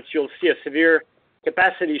insurance, you'll see a severe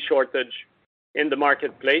capacity shortage in the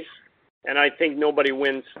marketplace, and I think nobody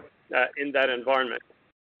wins in that environment.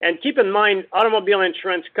 And keep in mind, automobile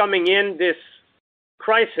insurance coming in this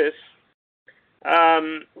crisis,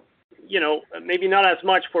 maybe not as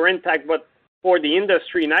much for Intact, but for the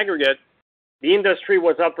industry in aggregate, the industry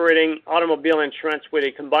was operating automobile insurance with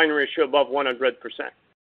a combined ratio above 100%.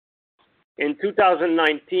 In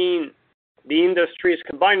 2019, the industry's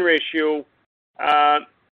combined ratio,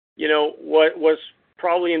 was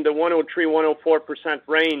probably in the 103-104%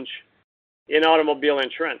 range in automobile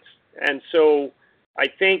insurance. And so I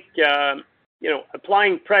think,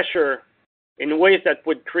 applying pressure in ways that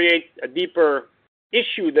would create a deeper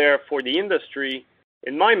issue there for the industry,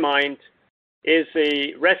 in my mind, is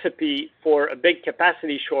a recipe for a big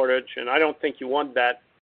capacity shortage, and I don't think you want that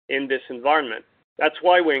in this environment. That's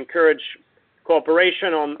why we encourage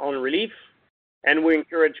cooperation on relief, and we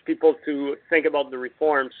encourage people to think about the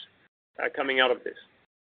reforms coming out of this.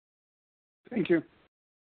 Thank you.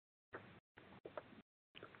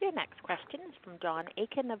 Your next question is from John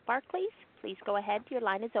Aiken of Barclays. Please go ahead. Your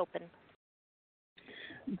line is open.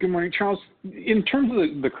 Good morning, Charles. In terms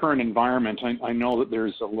of the current environment, I know that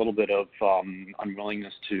there's a little bit of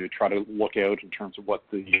unwillingness to try to look out in terms of what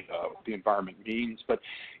the environment means. But,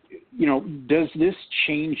 does this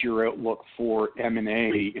change your outlook for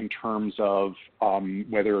M&A in terms of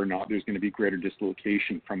whether or not there's going to be greater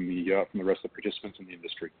dislocation from the rest of the participants in the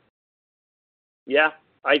industry? Yeah,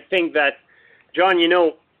 I think that, John, you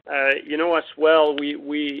know us well.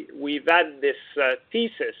 We've had this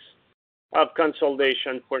thesis of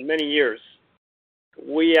consolidation for many years.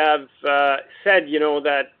 We have said,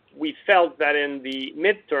 that we felt that in the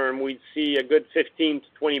midterm we'd see a good 15 to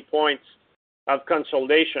 20 points of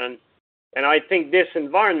consolidation. And I think this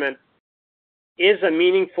environment is a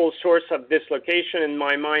meaningful source of dislocation in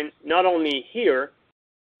my mind, not only here,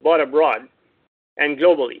 but abroad and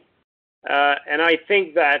globally. And I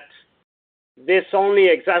think that this only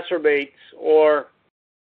exacerbates or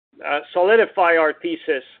solidify our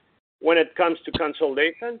thesis when it comes to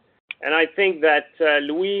consolidation. And I think that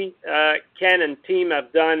Louis, Ken, and team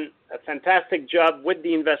have done a fantastic job with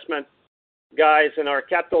the investment guys and our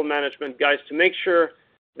capital management guys to make sure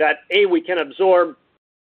that, A, we can absorb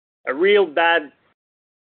a real bad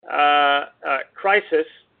crisis,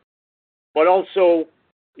 but also,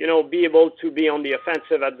 be able to be on the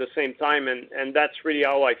offensive at the same time. And that's really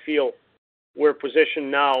how I feel we're positioned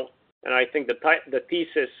now. And I think the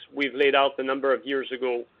thesis we've laid out a number of years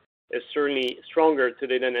ago is certainly stronger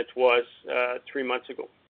today than it was 3 months ago.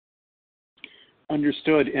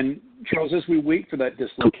 Understood. And Charles, as we wait for that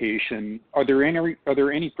dislocation, are there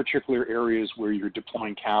any particular areas where you're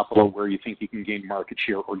deploying capital where you think you can gain market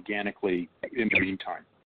share organically in the meantime?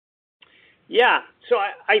 Yeah. So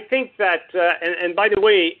I think that, and by the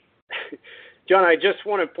way, John, I just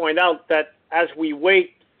want to point out that as we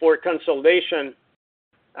wait for consolidation,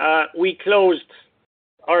 we closed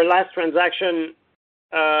our last transaction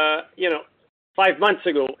 5 months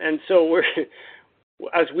ago. And so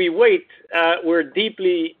as we wait, we're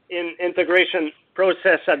deeply in integration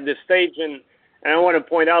process at this stage. And I want to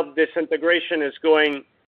point out this integration is going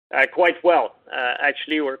quite well.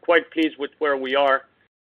 Actually, we're quite pleased with where we are,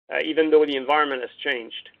 even though the environment has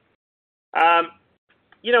changed.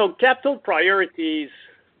 Capital priorities,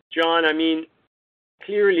 John,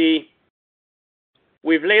 clearly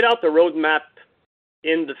we've laid out the roadmap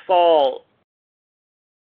in the fall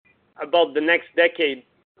about the next decade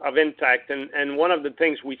of Intact. And one of the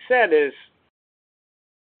things we said is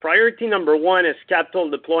priority number one is capital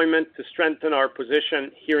deployment to strengthen our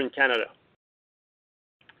position here in Canada.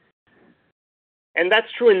 And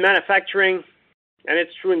that's true in manufacturing, and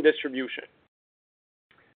it's true in distribution.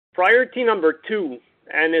 Priority number two,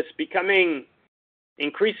 and it's becoming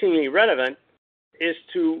increasingly relevant, is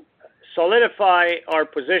to solidify our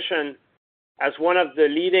position as one of the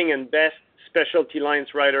leading and best specialty lines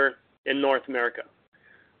writer in North America.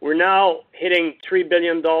 We're now hitting $3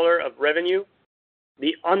 billion of revenue.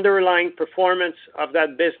 The underlying performance of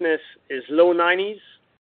that business is low 90s,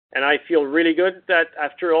 and I feel really good that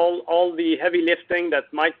after all the heavy lifting that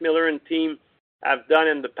Mike Miller and team have done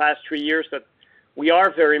in the past 3 years, that we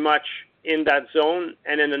are very much in that zone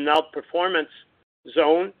and in an outperformance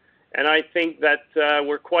zone. And I think that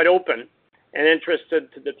we're quite open and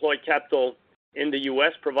interested to deploy capital in the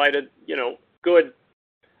U.S., provided, good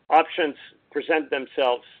options present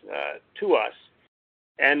themselves to us.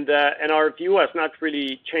 And our view has not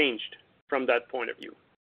really changed from that point of view.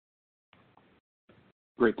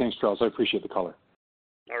 Great. Thanks, Charles. I appreciate the color.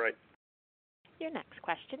 All right. Your next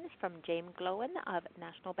question is from Jaeme Gloyn of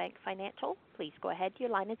National Bank Financial. Please go ahead. Your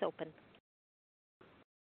line is open.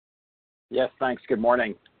 Yes, thanks. Good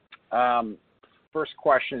morning. First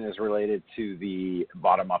question is related to the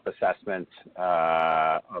bottom-up assessment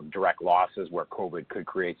of direct losses where COVID could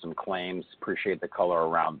create some claims. Appreciate the color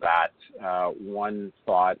around that. One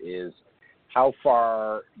thought is, how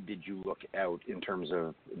far did you look out in terms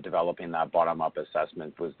of developing that bottom-up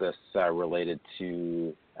assessment? Was this related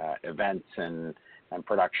to events and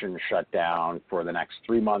production shutdown for the next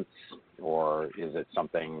 3 months, or is it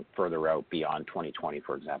something further out beyond 2020,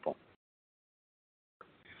 for example?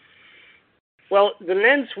 Well, the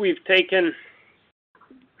lens we've taken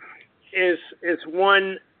is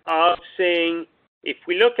one of saying, if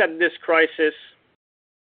we look at this crisis,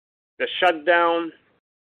 the shutdown,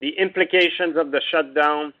 the implications of the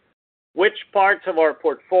shutdown, which parts of our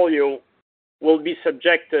portfolio will be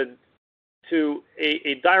subjected to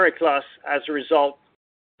a direct loss as a result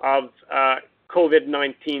of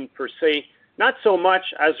COVID-19 per se, not so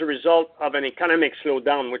much as a result of an economic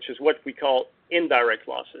slowdown, which is what we call indirect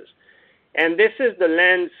losses. And this is the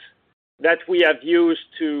lens that we have used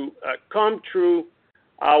to comb through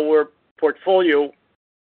our portfolio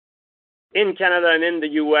in Canada and in the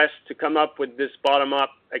U.S. to come up with this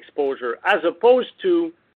bottom-up exposure, as opposed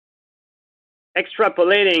to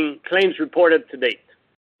extrapolating claims reported to date,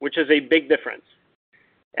 which is a big difference.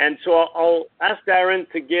 And so I'll ask Darren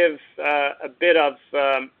to give a bit of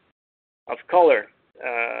color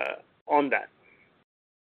on that.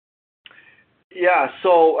 Yeah,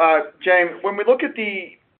 so, James, when we look at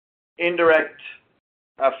the indirect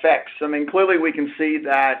effects, clearly we can see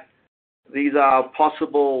that these are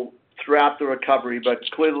possible throughout the recovery, but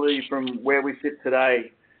clearly from where we sit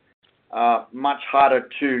today, much harder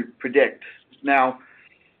to predict. Now,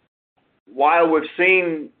 while we've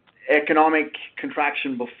seen economic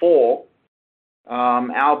contraction before,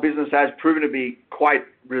 our business has proven to be quite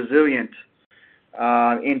resilient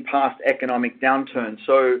in past economic downturns.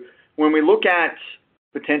 So when we look at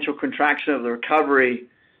potential contraction of the recovery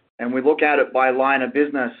and we look at it by line of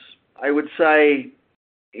business, I would say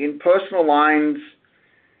in personal lines,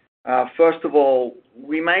 first of all,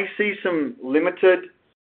 we may see some limited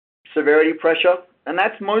severity pressure, and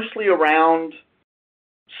that's mostly around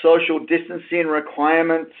social distancing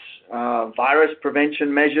requirements, virus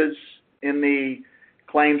prevention measures in the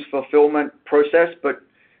claims fulfillment process, but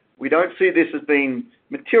we don't see this as being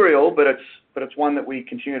material, but it's one that we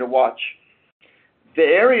continue to watch. The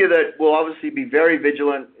area that will obviously be very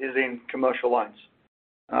vigilant is in commercial lines,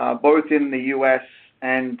 both in the U.S.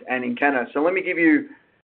 and in Canada. So let me give you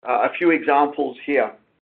a few examples here.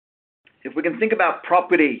 If we can think about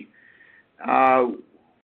property,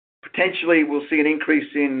 potentially we'll see an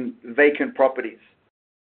increase in vacant properties,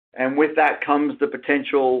 and with that comes the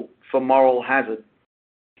potential for moral hazard.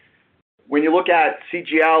 When you look at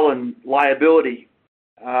CGL and liability,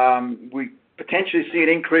 we potentially see an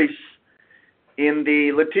increase in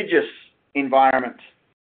the litigious environment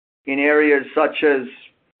in areas such as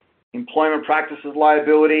employment practices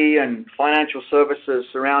liability and financial services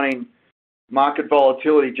surrounding market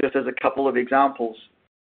volatility, just as a couple of examples.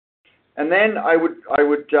 And then I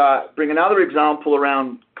would bring another example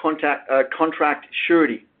around contract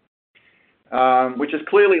surety, which is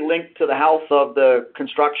clearly linked to the health of the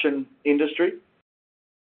construction industry.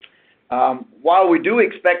 While we do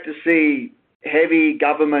expect to see heavy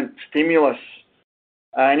government stimulus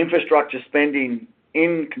and infrastructure spending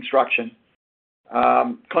in construction,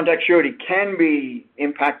 contract surety can be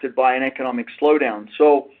impacted by an economic slowdown.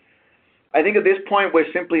 So I think at this point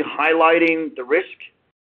we're simply highlighting the risk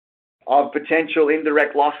of potential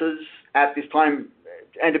indirect losses at this time.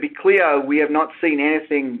 And to be clear, we have not seen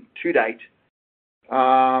anything to date,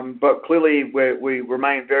 but clearly we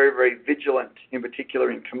remain very, very vigilant, in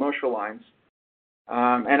particular in commercial lines.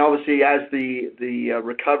 And obviously, as the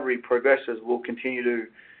recovery progresses, we'll continue to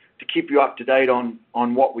keep you up to date on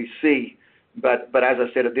what we see. But as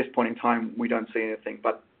I said, at this point in time, we don't see anything,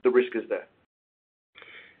 but the risk is there.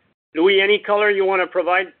 Louis, any color you want to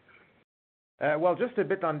provide? Well, just a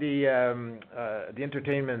bit on the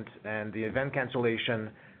entertainment and the event cancellation,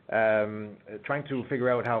 trying to figure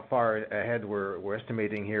out how far ahead we're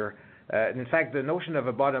estimating here. In fact, the notion of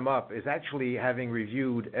a bottom-up is actually having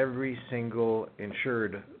reviewed every single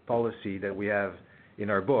insured policy that we have in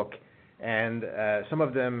our book, and some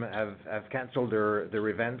of them have canceled their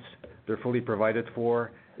events. They're fully provided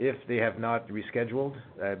for. If they have not rescheduled,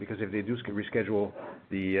 because if they do reschedule,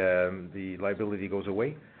 the liability goes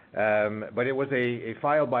away. But it was a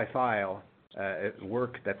file-by-file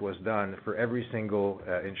work that was done for every single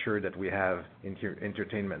insured that we have in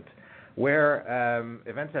entertainment. Where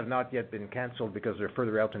events have not yet been canceled because they're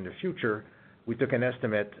further out in the future, we took an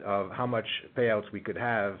estimate of how much payouts we could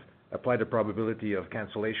have, applied a probability of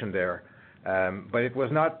cancellation there. But it was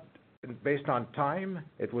not based on time,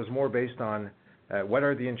 it was more based on what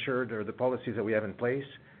are the insured or the policies that we have in place,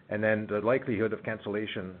 and then the likelihood of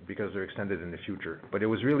cancellation because they're extended in the future. But it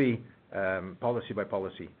was really policy by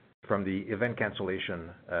policy from the event cancellation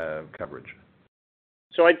coverage.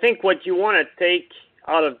 So I think what you want to take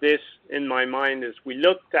out of this, in my mind, is we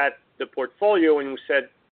looked at the portfolio and we said,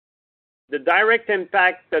 the direct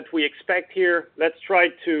impact that we expect here, let's try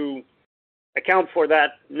to account for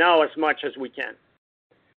that now as much as we can.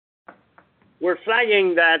 We're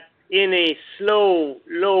flagging that in a slow,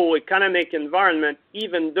 low economic environment,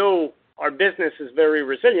 even though our business is very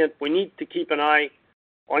resilient, we need to keep an eye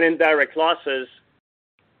on indirect losses.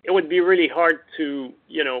 It would be really hard to,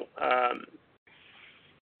 you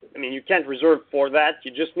can't reserve for that.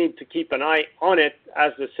 You just need to keep an eye on it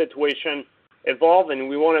as the situation evolves, and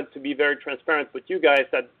we wanted to be very transparent with you guys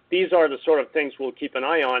that these are the sort of things we'll keep an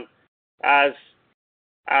eye on as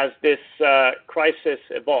this crisis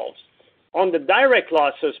evolves. On the direct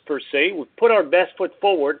losses per se, we put our best foot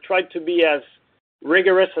forward, tried to be as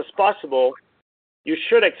rigorous as possible. You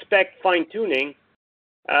should expect fine-tuning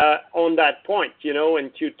on that point, in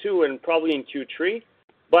Q2 and probably in Q3.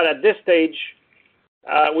 But at this stage,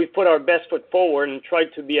 we put our best foot forward and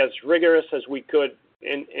tried to be as rigorous as we could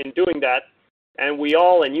in doing that. And we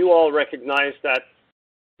all, and you all recognize that,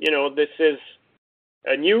 this is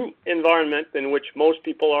a new environment in which most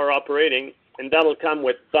people are operating, and that'll come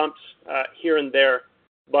with bumps here and there.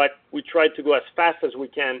 But we try to go as fast as we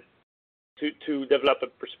can to develop a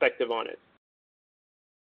perspective on it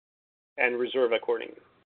and reserve accordingly.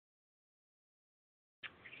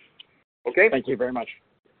 Okay? Thank you very much.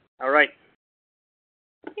 All right.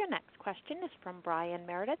 Your next question is from Brian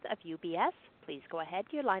Meredith of UBS. Please go ahead.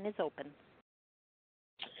 Your line is open.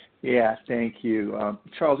 Yeah, thank you.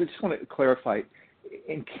 Charles, I just want to clarify.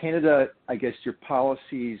 In Canada, I guess your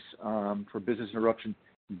policies for business interruption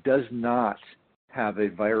does not have a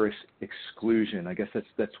virus exclusion. I guess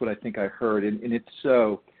that's what I think I heard. And if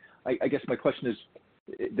so, I guess my question is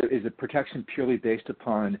it protection purely based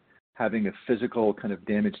upon having a physical kind of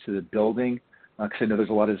damage to the building? Because I know there's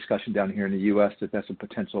a lot of discussion down here in the U.S. that that's a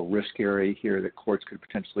potential risk area here that courts could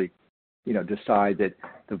potentially, decide that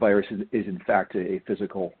the virus is in fact a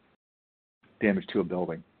physical damage to a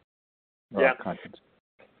building. Yeah.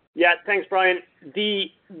 Yeah. Thanks, Brian.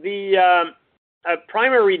 The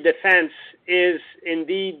primary defense is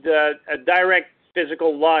indeed a direct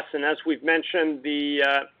physical loss, and as we've mentioned,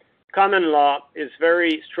 the common law is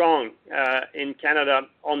very strong in Canada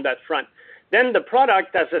on that front. Then the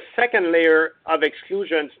product has a second layer of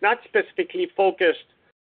exclusions, not specifically focused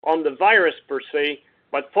on the virus per se,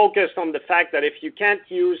 but focused on the fact that if you can't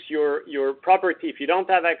use your property, if you don't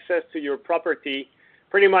have access to your property,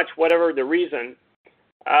 pretty much whatever the reason,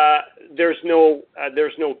 there's no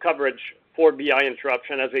coverage for BI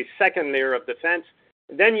interruption as a second layer of defense.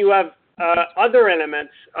 Then you have other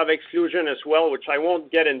elements of exclusion as well, which I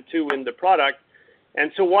won't get into in the product.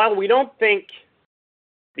 And so while we don't think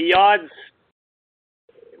the odds,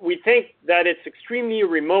 we think that it's extremely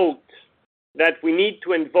remote that we need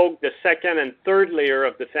to invoke the second and third layer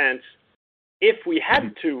of defense. If we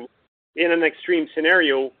had to, in an extreme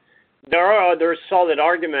scenario, there are other solid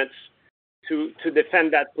arguments to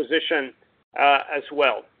defend that position as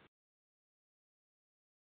well.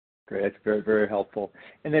 Great, that's very, very helpful.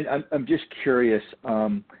 And then I'm just curious. I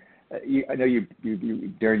know you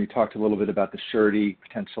Darren, you talked a little bit about the surety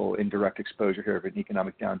potential indirect exposure here of an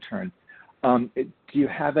economic downturn. Do you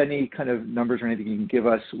have any kind of numbers or anything you can give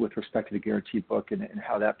us with respect to the guaranteed book and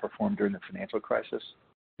how that performed during the financial crisis,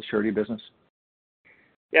 the surety business?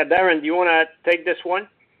 Yeah, Darren, do you want to take this one?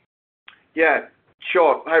 Yeah,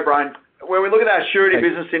 sure. Hi, Brian. When we look at our surety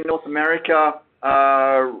business in North America,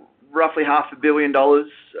 roughly $500 million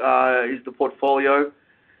is the portfolio.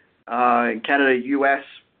 in Canada, US.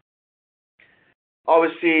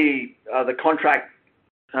 Obviously, the contract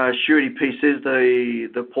surety piece is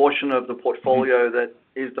the portion of the portfolio that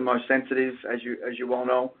is the most sensitive, as you well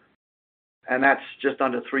know, and that's just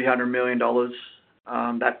under $300 million.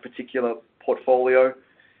 That particular portfolio.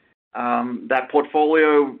 That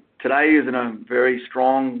portfolio today is in a very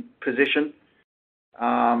strong position,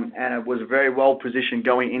 and it was very well positioned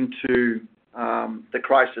going into the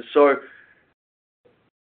crisis. So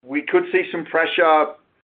we could see some pressure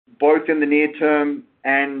both in the near term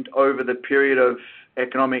and over the period of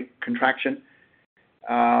economic contraction,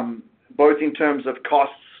 both in terms of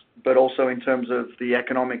costs, but also in terms of the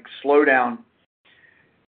economic slowdown.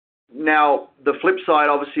 Now, the flip side,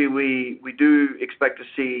 obviously, we do expect to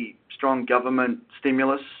see strong government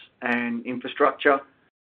stimulus and infrastructure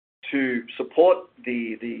to support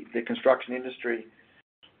the construction industry.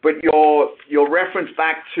 But your reference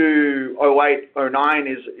back to 08, 09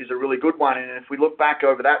 is a really good one. And if we look back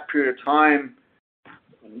over that period of time,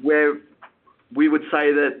 where we would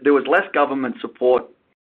say that there was less government support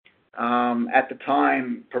at the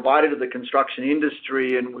time provided to the construction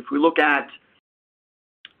industry, and if we look at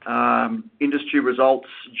industry results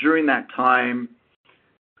during that time,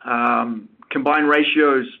 combined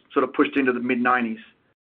ratios sort of pushed into the mid-90s.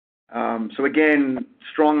 So again,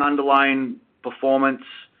 strong underlying performance.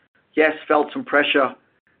 Yes, felt some pressure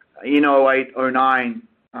in 08, 09,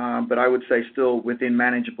 but I would say still within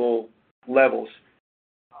manageable levels.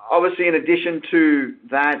 Obviously, in addition to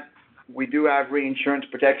that, we do have reinsurance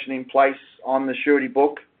protection in place on the surety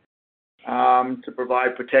book to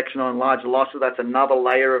provide protection on larger losses. That's another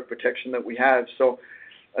layer of protection that we have. So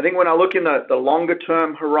I think when I look in the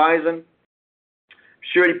longer-term horizon,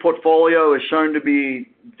 surety portfolio is shown to be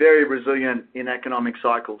very resilient in economic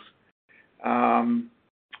cycles.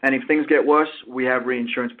 And if things get worse, we have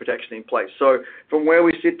reinsurance protection in place. So from where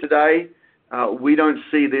we sit today, we don't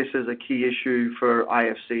see this as a key issue for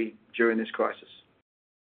IFC during this crisis.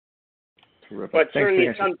 Terrific. But certainly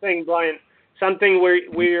something, Brian, something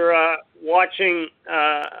we're watching,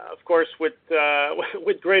 of course, with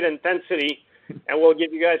great intensity, and we'll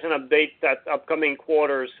give you guys an update at upcoming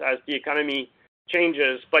quarters as the economy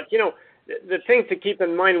changes. But, the thing to keep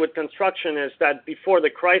in mind with construction is that before the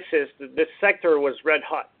crisis, this sector was red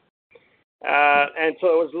hot. And so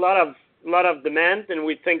it was a lot of demand, and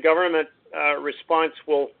we think government response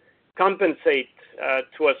will compensate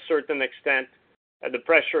to a certain extent the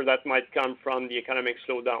pressure that might come from the economic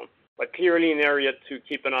slowdown. But clearly an area to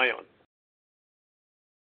keep an eye on.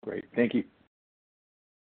 Great. Thank you.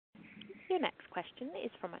 Your next question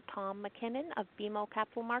is from Tom MacKinnon of BMO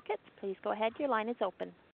Capital Markets. Please go ahead. Your line is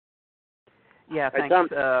open. Yeah,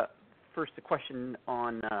 thanks. First, a question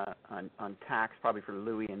on tax, probably for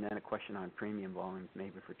Louis, and then a question on premium volumes,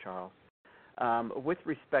 maybe for Charles. With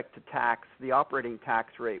respect to tax, the operating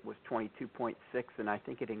tax rate was 22.6, and I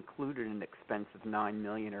think it included an expense of $9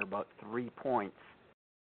 million, or about 3 points,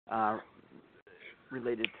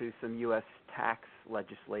 related to some U.S. tax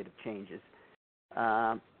legislative changes.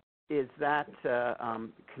 Is that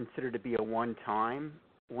considered to be a one-timer?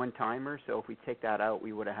 So if we take that out,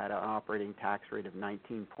 we would have had an operating tax rate of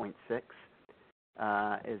 19.6.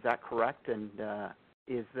 Is that correct? And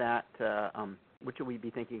is that what should we be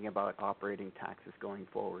thinking about operating taxes going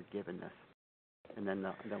forward, given this? And then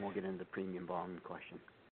we'll get into the premium volume question.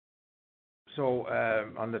 So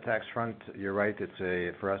on the tax front, you're right.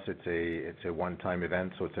 For us, it's a one-time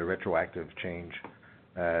event. So it's a retroactive change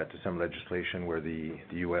to some legislation where the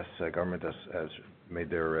U.S. government has made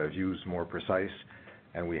their views more precise,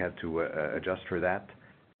 and we had to adjust for that.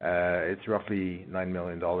 It's roughly $9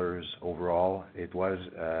 million overall. It was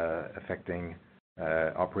affecting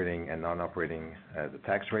operating and non-operating the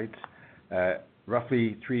tax rates.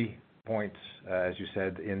 Roughly 3 points, as you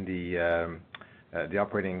said, in the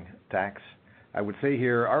operating tax. I would say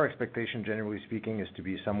here our expectation, generally speaking, is to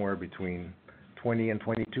be somewhere between 20 and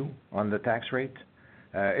 22 on the tax rate.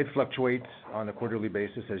 It fluctuates on a quarterly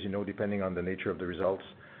basis, as you know, depending on the nature of the results,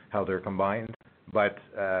 how they're combined. But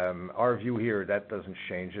our view here, that doesn't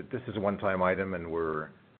change it. This is a one-time item, and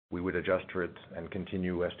we would adjust for it and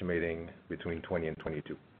continue estimating between 20 and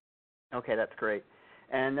 22. Okay, that's great.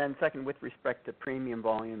 And then second, with respect to premium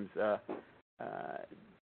volumes,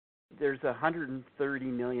 there's $130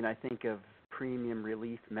 million, I think, of premium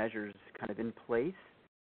relief measures kind of in place,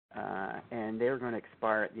 and they're going to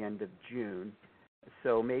expire at the end of June.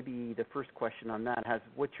 So maybe the first question on that has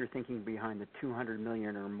what's your thinking behind the $200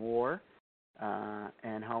 million or more,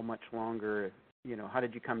 and how much longer? How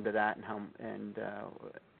did you come to that, and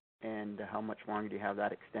how much longer do you have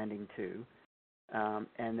that extending to?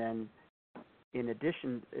 And then in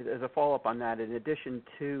addition, as a follow-up on that, in addition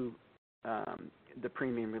to the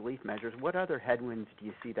premium relief measures, what other headwinds do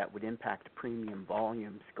you see that would impact premium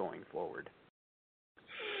volumes going forward?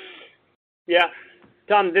 Yeah,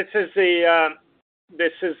 Tom, this is a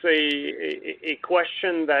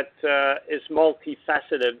question that is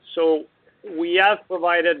multifaceted. So we have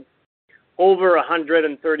provided over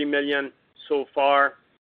 $130 million so far,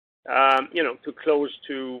 to close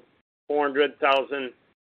to 400,000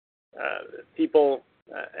 people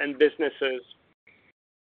and businesses.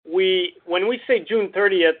 When we say June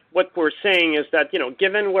 30th, what we're saying is that,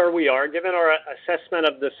 given where we are, given our assessment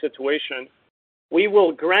of the situation, we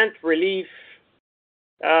will grant relief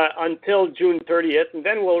until June 30th, and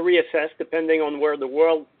then we'll reassess depending on where the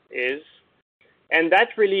world is. And that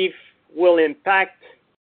relief will impact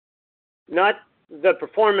not the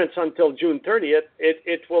performance until June 30th,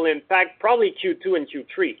 it will impact probably Q2 and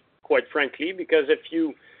Q3, quite frankly, because if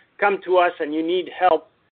you come to us and you need help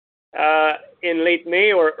in late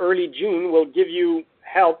May or early June, we'll give you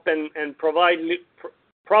help and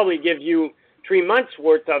probably give you 3 months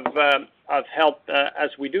worth of help as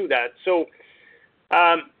we do that. So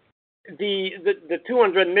the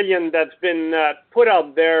 $200 million that's been put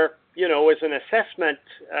out there, is an assessment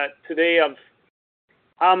today of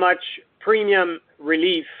how much premium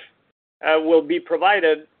relief will be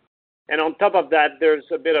provided. And on top of that, there's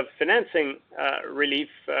a bit of financing relief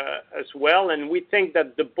as well. And we think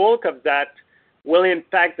that the bulk of that will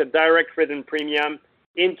impact the direct written premium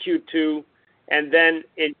in Q2 and then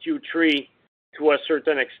in Q3 to a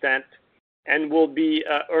certain extent, and will be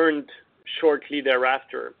earned shortly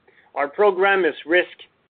thereafter. Our program is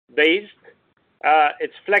risk-based.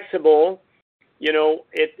 It's flexible.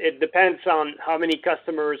 It depends on how many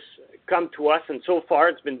customers come to us, and so far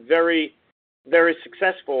it's been very, very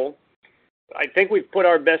successful. I think we've put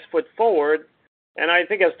our best foot forward, and I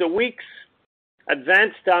think as the weeks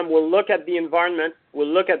advance, Tom, we'll look at the environment, we'll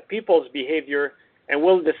look at people's behavior, and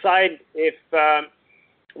we'll decide if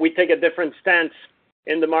we take a different stance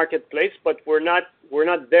in the marketplace. But we're not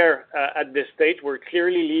there at this stage. We're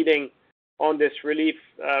clearly leading on this relief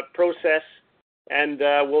process, and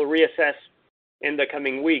we'll reassess in the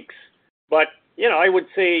coming weeks. But I would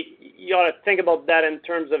say you ought to think about that in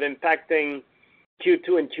terms of impacting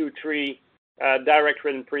Q2 and Q3 direct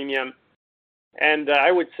written premium. And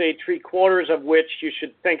I would say 3/4 of which you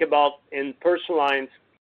should think about in personal lines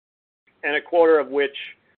and 1/4 of which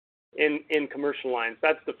in commercial lines.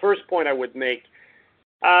 That's the first point I would make.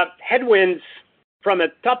 Headwinds from a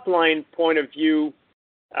top line point of view,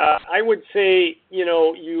 I would say,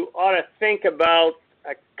 you ought to think about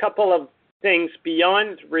a couple of things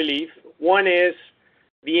beyond relief. One is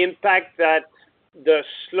the impact that the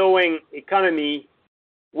slowing economy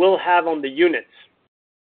will have on the units.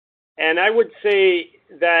 And I would say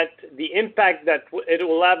that the impact that it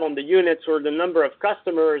will have on the units or the number of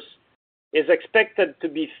customers is expected to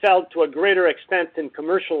be felt to a greater extent in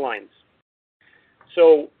commercial lines.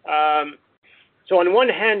 So on one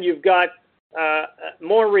hand, you've got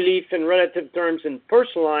more relief in relative terms in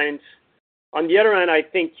personal lines. On the other hand, I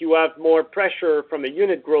think you have more pressure from a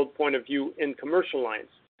unit growth point of view in commercial lines.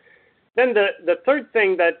 Then the third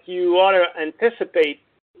thing that you ought to anticipate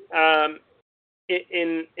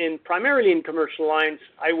in primarily in commercial lines,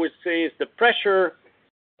 I would say, is the pressure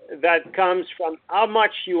that comes from how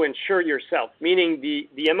much you insure yourself, meaning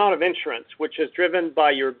the amount of insurance, which is driven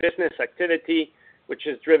by your business activity, which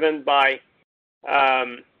is driven by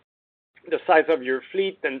the size of your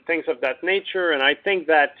fleet and things of that nature. And I think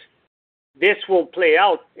that this will play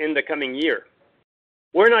out in the coming year.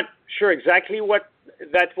 We're not sure exactly what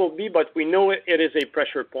that will be, but we know it is a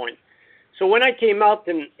pressure point. So when I came out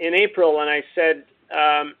in April and I said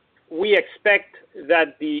we expect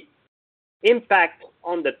that the impact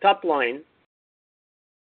on the top line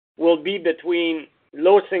will be between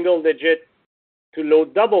low single digit to low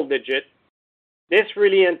double digit, this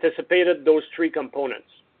really anticipated those three components.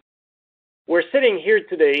 We're sitting here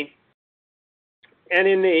today, and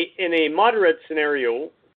in a moderate scenario,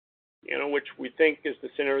 which we think is the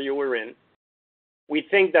scenario we're in, we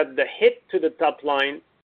think that the hit to the top line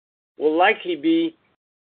will likely be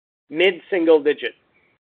mid-single digit,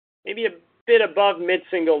 maybe a bit above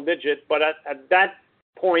mid-single digit, but at that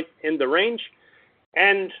point in the range.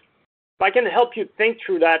 And if I can help you think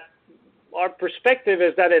through that, our perspective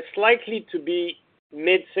is that it's likely to be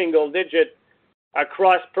mid-single digit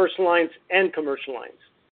across personal lines and commercial lines.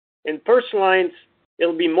 In personal lines,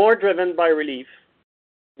 it'll be more driven by relief,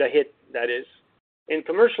 the hit, that is. In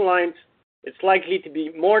commercial lines, it's likely to be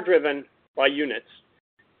more driven by units.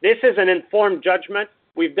 This is an informed judgment.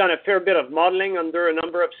 We've done a fair bit of modeling under a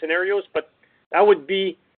number of scenarios, but that would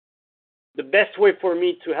be the best way for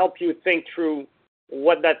me to help you think through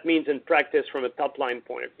what that means in practice from a top-line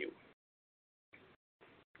point of view.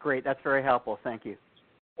 Great. That's very helpful. Thank you.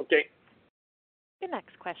 Okay. Your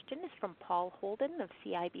next question is from Paul Holden of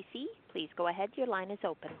CIBC. Please go ahead. Your line is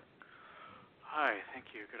open. Hi,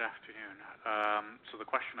 thank you. Good afternoon. So the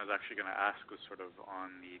question I was actually going to ask was sort of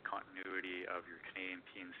on the continuity of your Canadian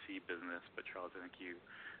P&C business, but Charles, I think you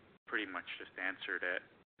pretty much just answered it.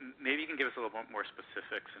 Maybe you can give us a little bit more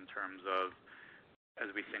specifics in terms of, as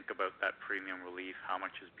we think about that premium relief, how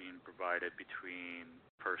much is being provided between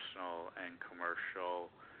personal and commercial,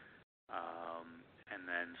 and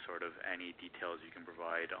then sort of any details you can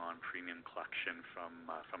provide on premium collection from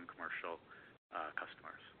commercial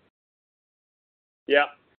customers. Yeah.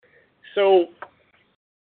 So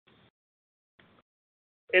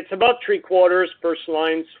it's about 3/4 personal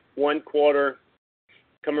lines, 1/4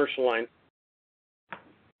 commercial lines.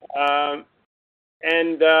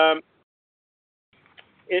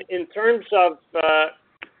 In terms of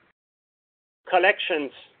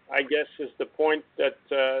collections, I guess is the point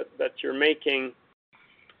that you're making.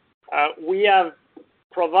 We have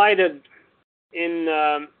provided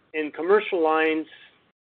in commercial lines,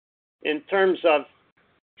 in terms of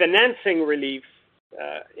financing relief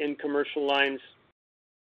in commercial lines.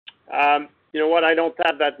 You know what? I don't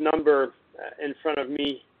have that number in front of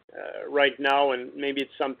me right now, and maybe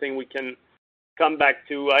it's something we can come back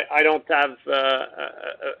to. I don't have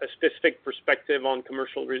a specific perspective on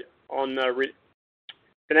commercial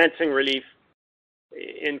financing relief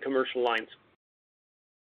in commercial lines.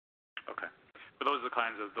 Okay, but those are the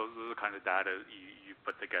kinds of data you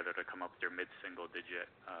put together to come up with your mid-single-digit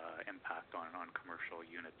impact on commercial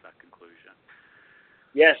units at conclusion.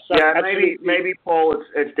 Yes. Yeah, maybe Paul,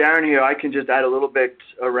 it's Darren here. I can just add a little bit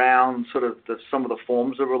around sort of some of the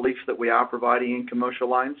forms of relief that we are providing in commercial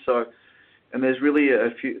lines. So, and there's really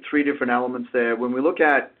three different elements there. When we look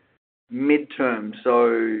at midterm,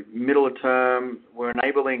 so middle of term, we're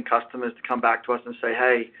enabling customers to come back to us and say,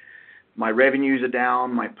 hey, my revenues are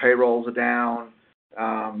down, my payrolls are down.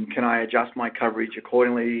 Can I adjust my coverage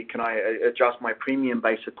accordingly? Can I adjust my premium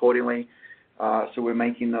base accordingly? So we're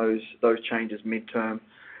making those changes midterm.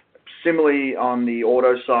 Similarly, on the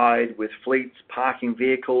auto side, with fleets parking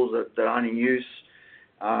vehicles that aren't in use,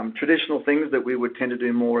 traditional things that we would tend to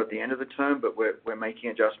do more at the end of the term, but we're making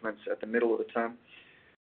adjustments at the middle of the term.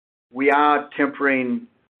 We are tempering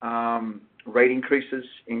rate increases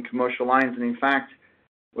in commercial lines, and in fact,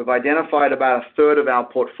 we've identified about 1/3 of our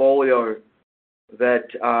portfolio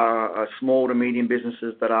that are small to medium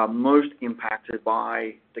businesses that are most impacted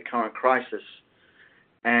by the current crisis.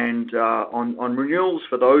 And on renewals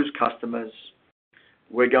for those customers,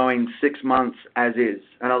 we're going 6 months as is.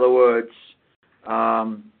 In other words,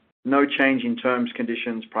 no change in terms,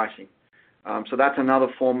 conditions, pricing. So that's another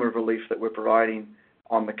form of relief that we're providing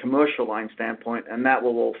on the commercial line standpoint, and that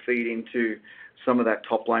will all feed into some of that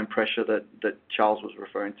top line pressure that Charles was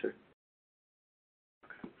referring to.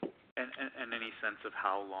 Okay. And any sense of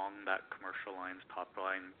how long that commercial line's top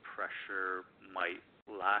line pressure might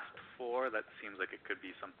last for? That seems like it could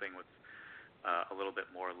be something with a little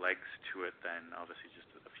bit more legs to it than obviously just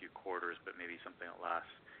a few quarters, but maybe something that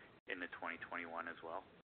lasts into 2021 as well.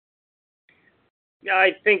 Yeah,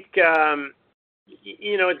 I think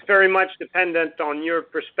it's very much dependent on your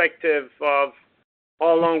perspective of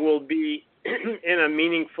how long we'll be in a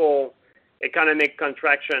meaningful economic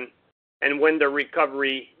contraction and when the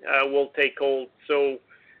recovery will take hold. So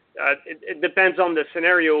it depends on the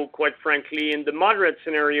scenario, quite frankly. In the moderate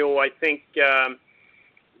scenario, I think, the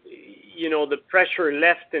pressure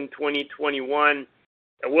left in 2021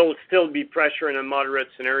 will still be pressure in a moderate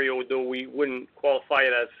scenario, though we wouldn't qualify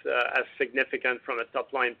it as significant from a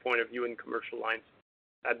top-line point of view in commercial lines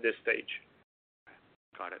at this stage.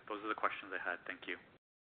 Got it. Those are the questions I had. Thank you.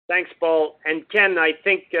 Thanks, Paul. And Ken, I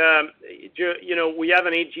think, we have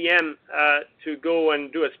an AGM to go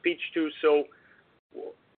and do a speech to, so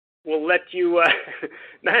we'll let you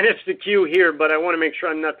manage the queue here, but I want to make sure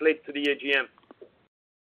I'm not late to the AGM.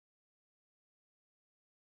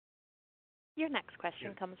 Your next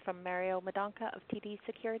question comes from Mario Mendonca of TD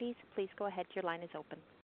Securities. Please go ahead. Your line is open.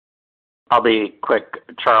 I'll be quick.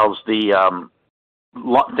 Charles,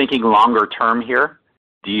 thinking longer term here,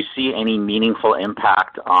 do you see any meaningful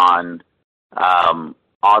impact on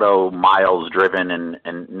auto miles driven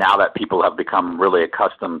and now that people have become really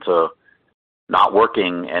accustomed to not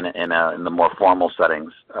working in the more formal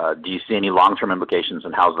settings? Do you see any long-term implications,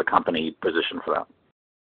 and how's the company positioned for that?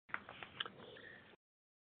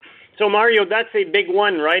 So Mario, that's a big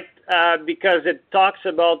one, right? Because it talks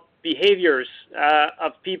about behaviors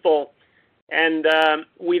of people, And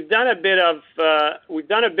we've done a bit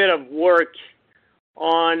of work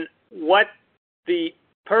on what the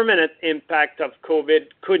permanent impact of COVID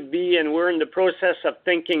could be, and we're in the process of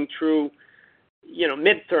thinking through,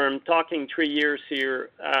 midterm, talking 3 years here,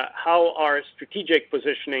 how our strategic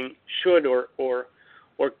positioning should or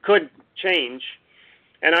could change.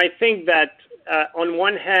 And I think that on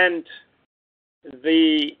one hand,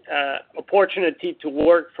 the opportunity to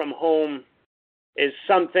work from home is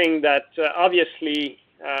something that obviously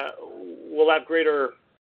will have greater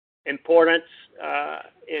importance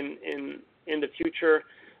in the future.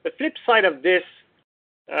 The flip side of this,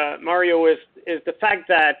 Mario, is the fact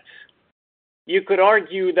that you could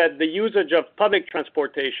argue that the usage of public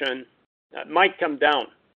transportation might come down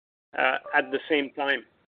at the same time.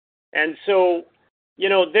 And so,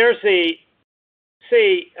 there's a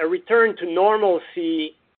return to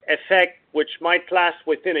normalcy effect which might last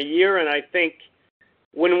within a year, and I think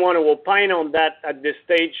wouldn't want to opine on that at this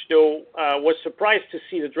stage, though was surprised to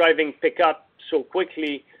see the driving pick up so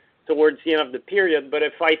quickly towards the end of the period. But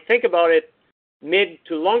if I think about it mid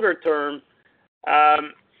to longer term,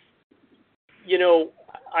 I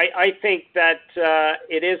think that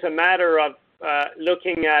it is a matter of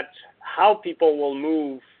looking at how people will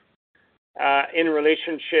move in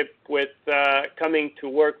relationship with coming to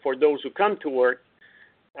work for those who come to work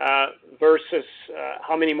versus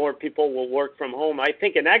how many more people will work from home. I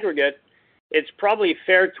think in aggregate, it's probably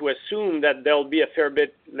fair to assume that there'll be a fair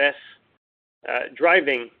bit less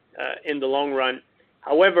driving in the long run.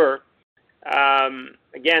 However,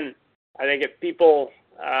 again, I think if people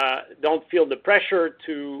don't feel the pressure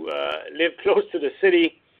to live close to the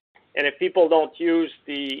city, and if people don't use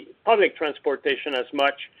the public transportation as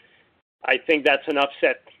much, I think that's an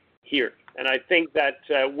offset here. And I think that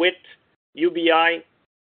with UBI,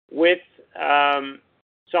 with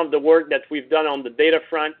some of the work that we've done on the data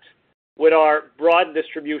front, with our broad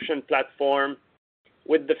distribution platform,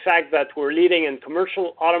 with the fact that we're leading in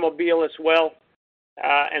commercial automobile as well,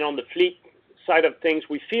 and on the fleet side of things,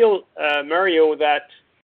 we feel, Mario, that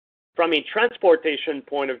from a transportation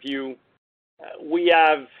point of view, we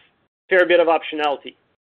have a fair bit of optionality.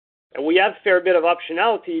 And we have a fair bit of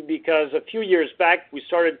optionality because a few years back, we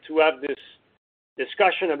started to have this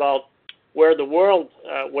discussion about where the world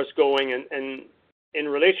was going and in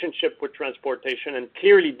relationship with transportation. And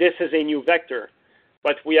clearly, this is a new vector,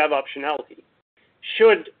 but we have optionality.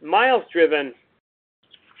 Should miles driven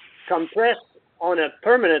compress on a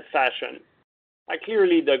permanent fashion,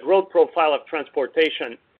 clearly the growth profile of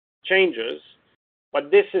transportation changes,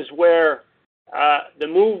 but this is where the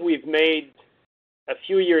move we've made a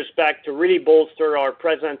few years back to really bolster our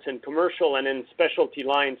presence in commercial and in specialty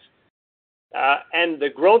lines, and the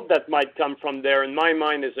growth that might come from there, in my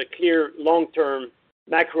mind, is a clear long-term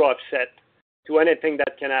macro offset to anything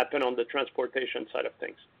that can happen on the transportation side of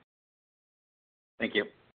things. Thank you.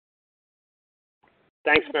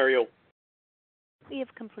 Thanks, Mario. We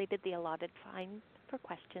have completed the allotted time for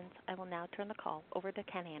questions. I will now turn the call over to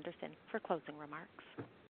Ken Anderson for closing remarks.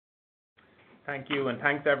 Thank you, and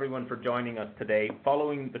thanks everyone for joining us today.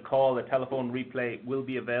 Following the call, a telephone replay will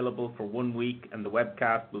be available for 1 week, and the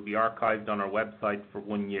webcast will be archived on our website for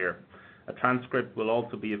 1 year. A transcript will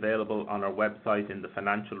also be available on our website in the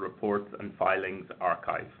Financial Reports and Filings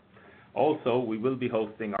archive. Also, we will be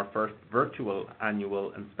hosting our first virtual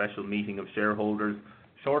annual and special meeting of shareholders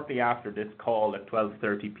shortly after this call at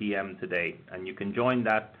 12:30 p.m. today, and you can join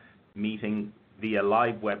that meeting via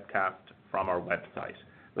live webcast from our website.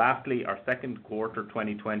 Lastly, our second quarter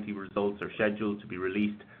 2020 results are scheduled to be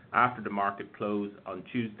released after the market close on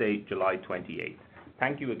Tuesday, July 28th.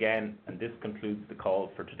 Thank you again, and this concludes the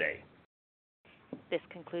call for today. This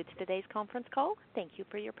concludes today's conference call. Thank you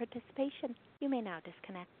for your participation. You may now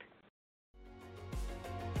disconnect.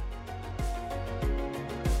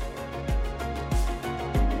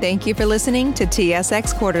 Thank you for listening to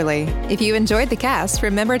TSX Quarterly. If you enjoyed the cast,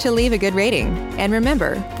 remember to leave a good rating. And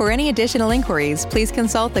remember, for any additional inquiries, please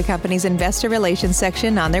consult the company's investor relations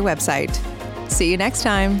section on their website. See you next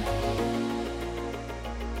time.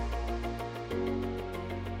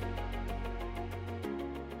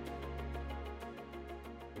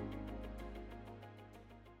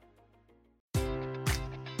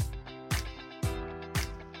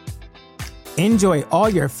 Enjoy all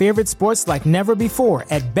your favorite sports like never before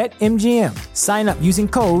at BetMGM. Sign up using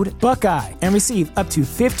code Buckeye and receive up to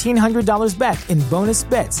 $1,500 back in bonus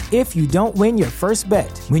bets if you don't win your first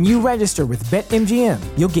bet. When you register with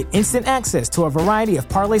BetMGM, you'll get instant access to a variety of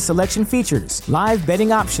parlay selection features, live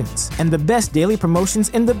betting options, and the best daily promotions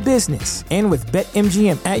in the business. And with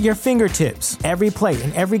BetMGM at your fingertips, every play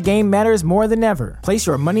and every game matters more than ever. Place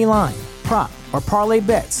your money line, prop, or parlay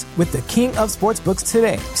bets with the king of sportsbooks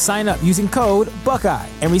today. Sign up using code Buckeye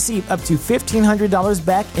and receive up to $1,500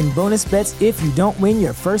 back in bonus bets if you don't win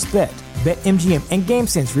your first bet. BetMGM and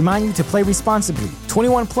GameSense remind you to play responsibly.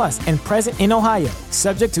 21 plus and present in Ohio,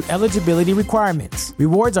 subject to eligibility requirements.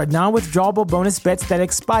 Rewards are non-withdrawable bonus bets that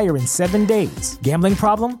expire in 7 days. Gambling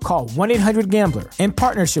problem? Call 1-800-GAMBLER in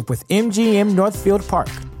partnership with MGM Northfield Park.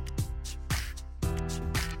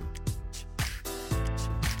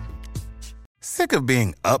 Sick of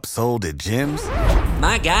being upsold at gyms?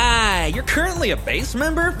 My guy, you're currently a base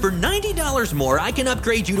member? For $90 more, I can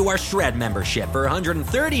upgrade you to our Shred membership. For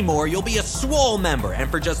 $130 more, you'll be a Swole member. And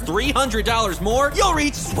for just $300 more, you'll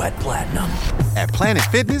reach Sweat Platinum. At Planet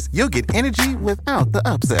Fitness, you'll get energy without the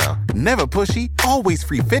upsell. Never pushy, always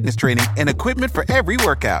free fitness training and equipment for every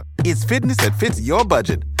workout. It's fitness that fits your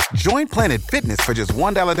budget. Join Planet Fitness for just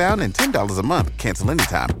 $1 down and $10 a month. Cancel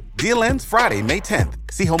anytime. Deal ends Friday, May 10th.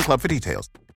 See Home Club for details.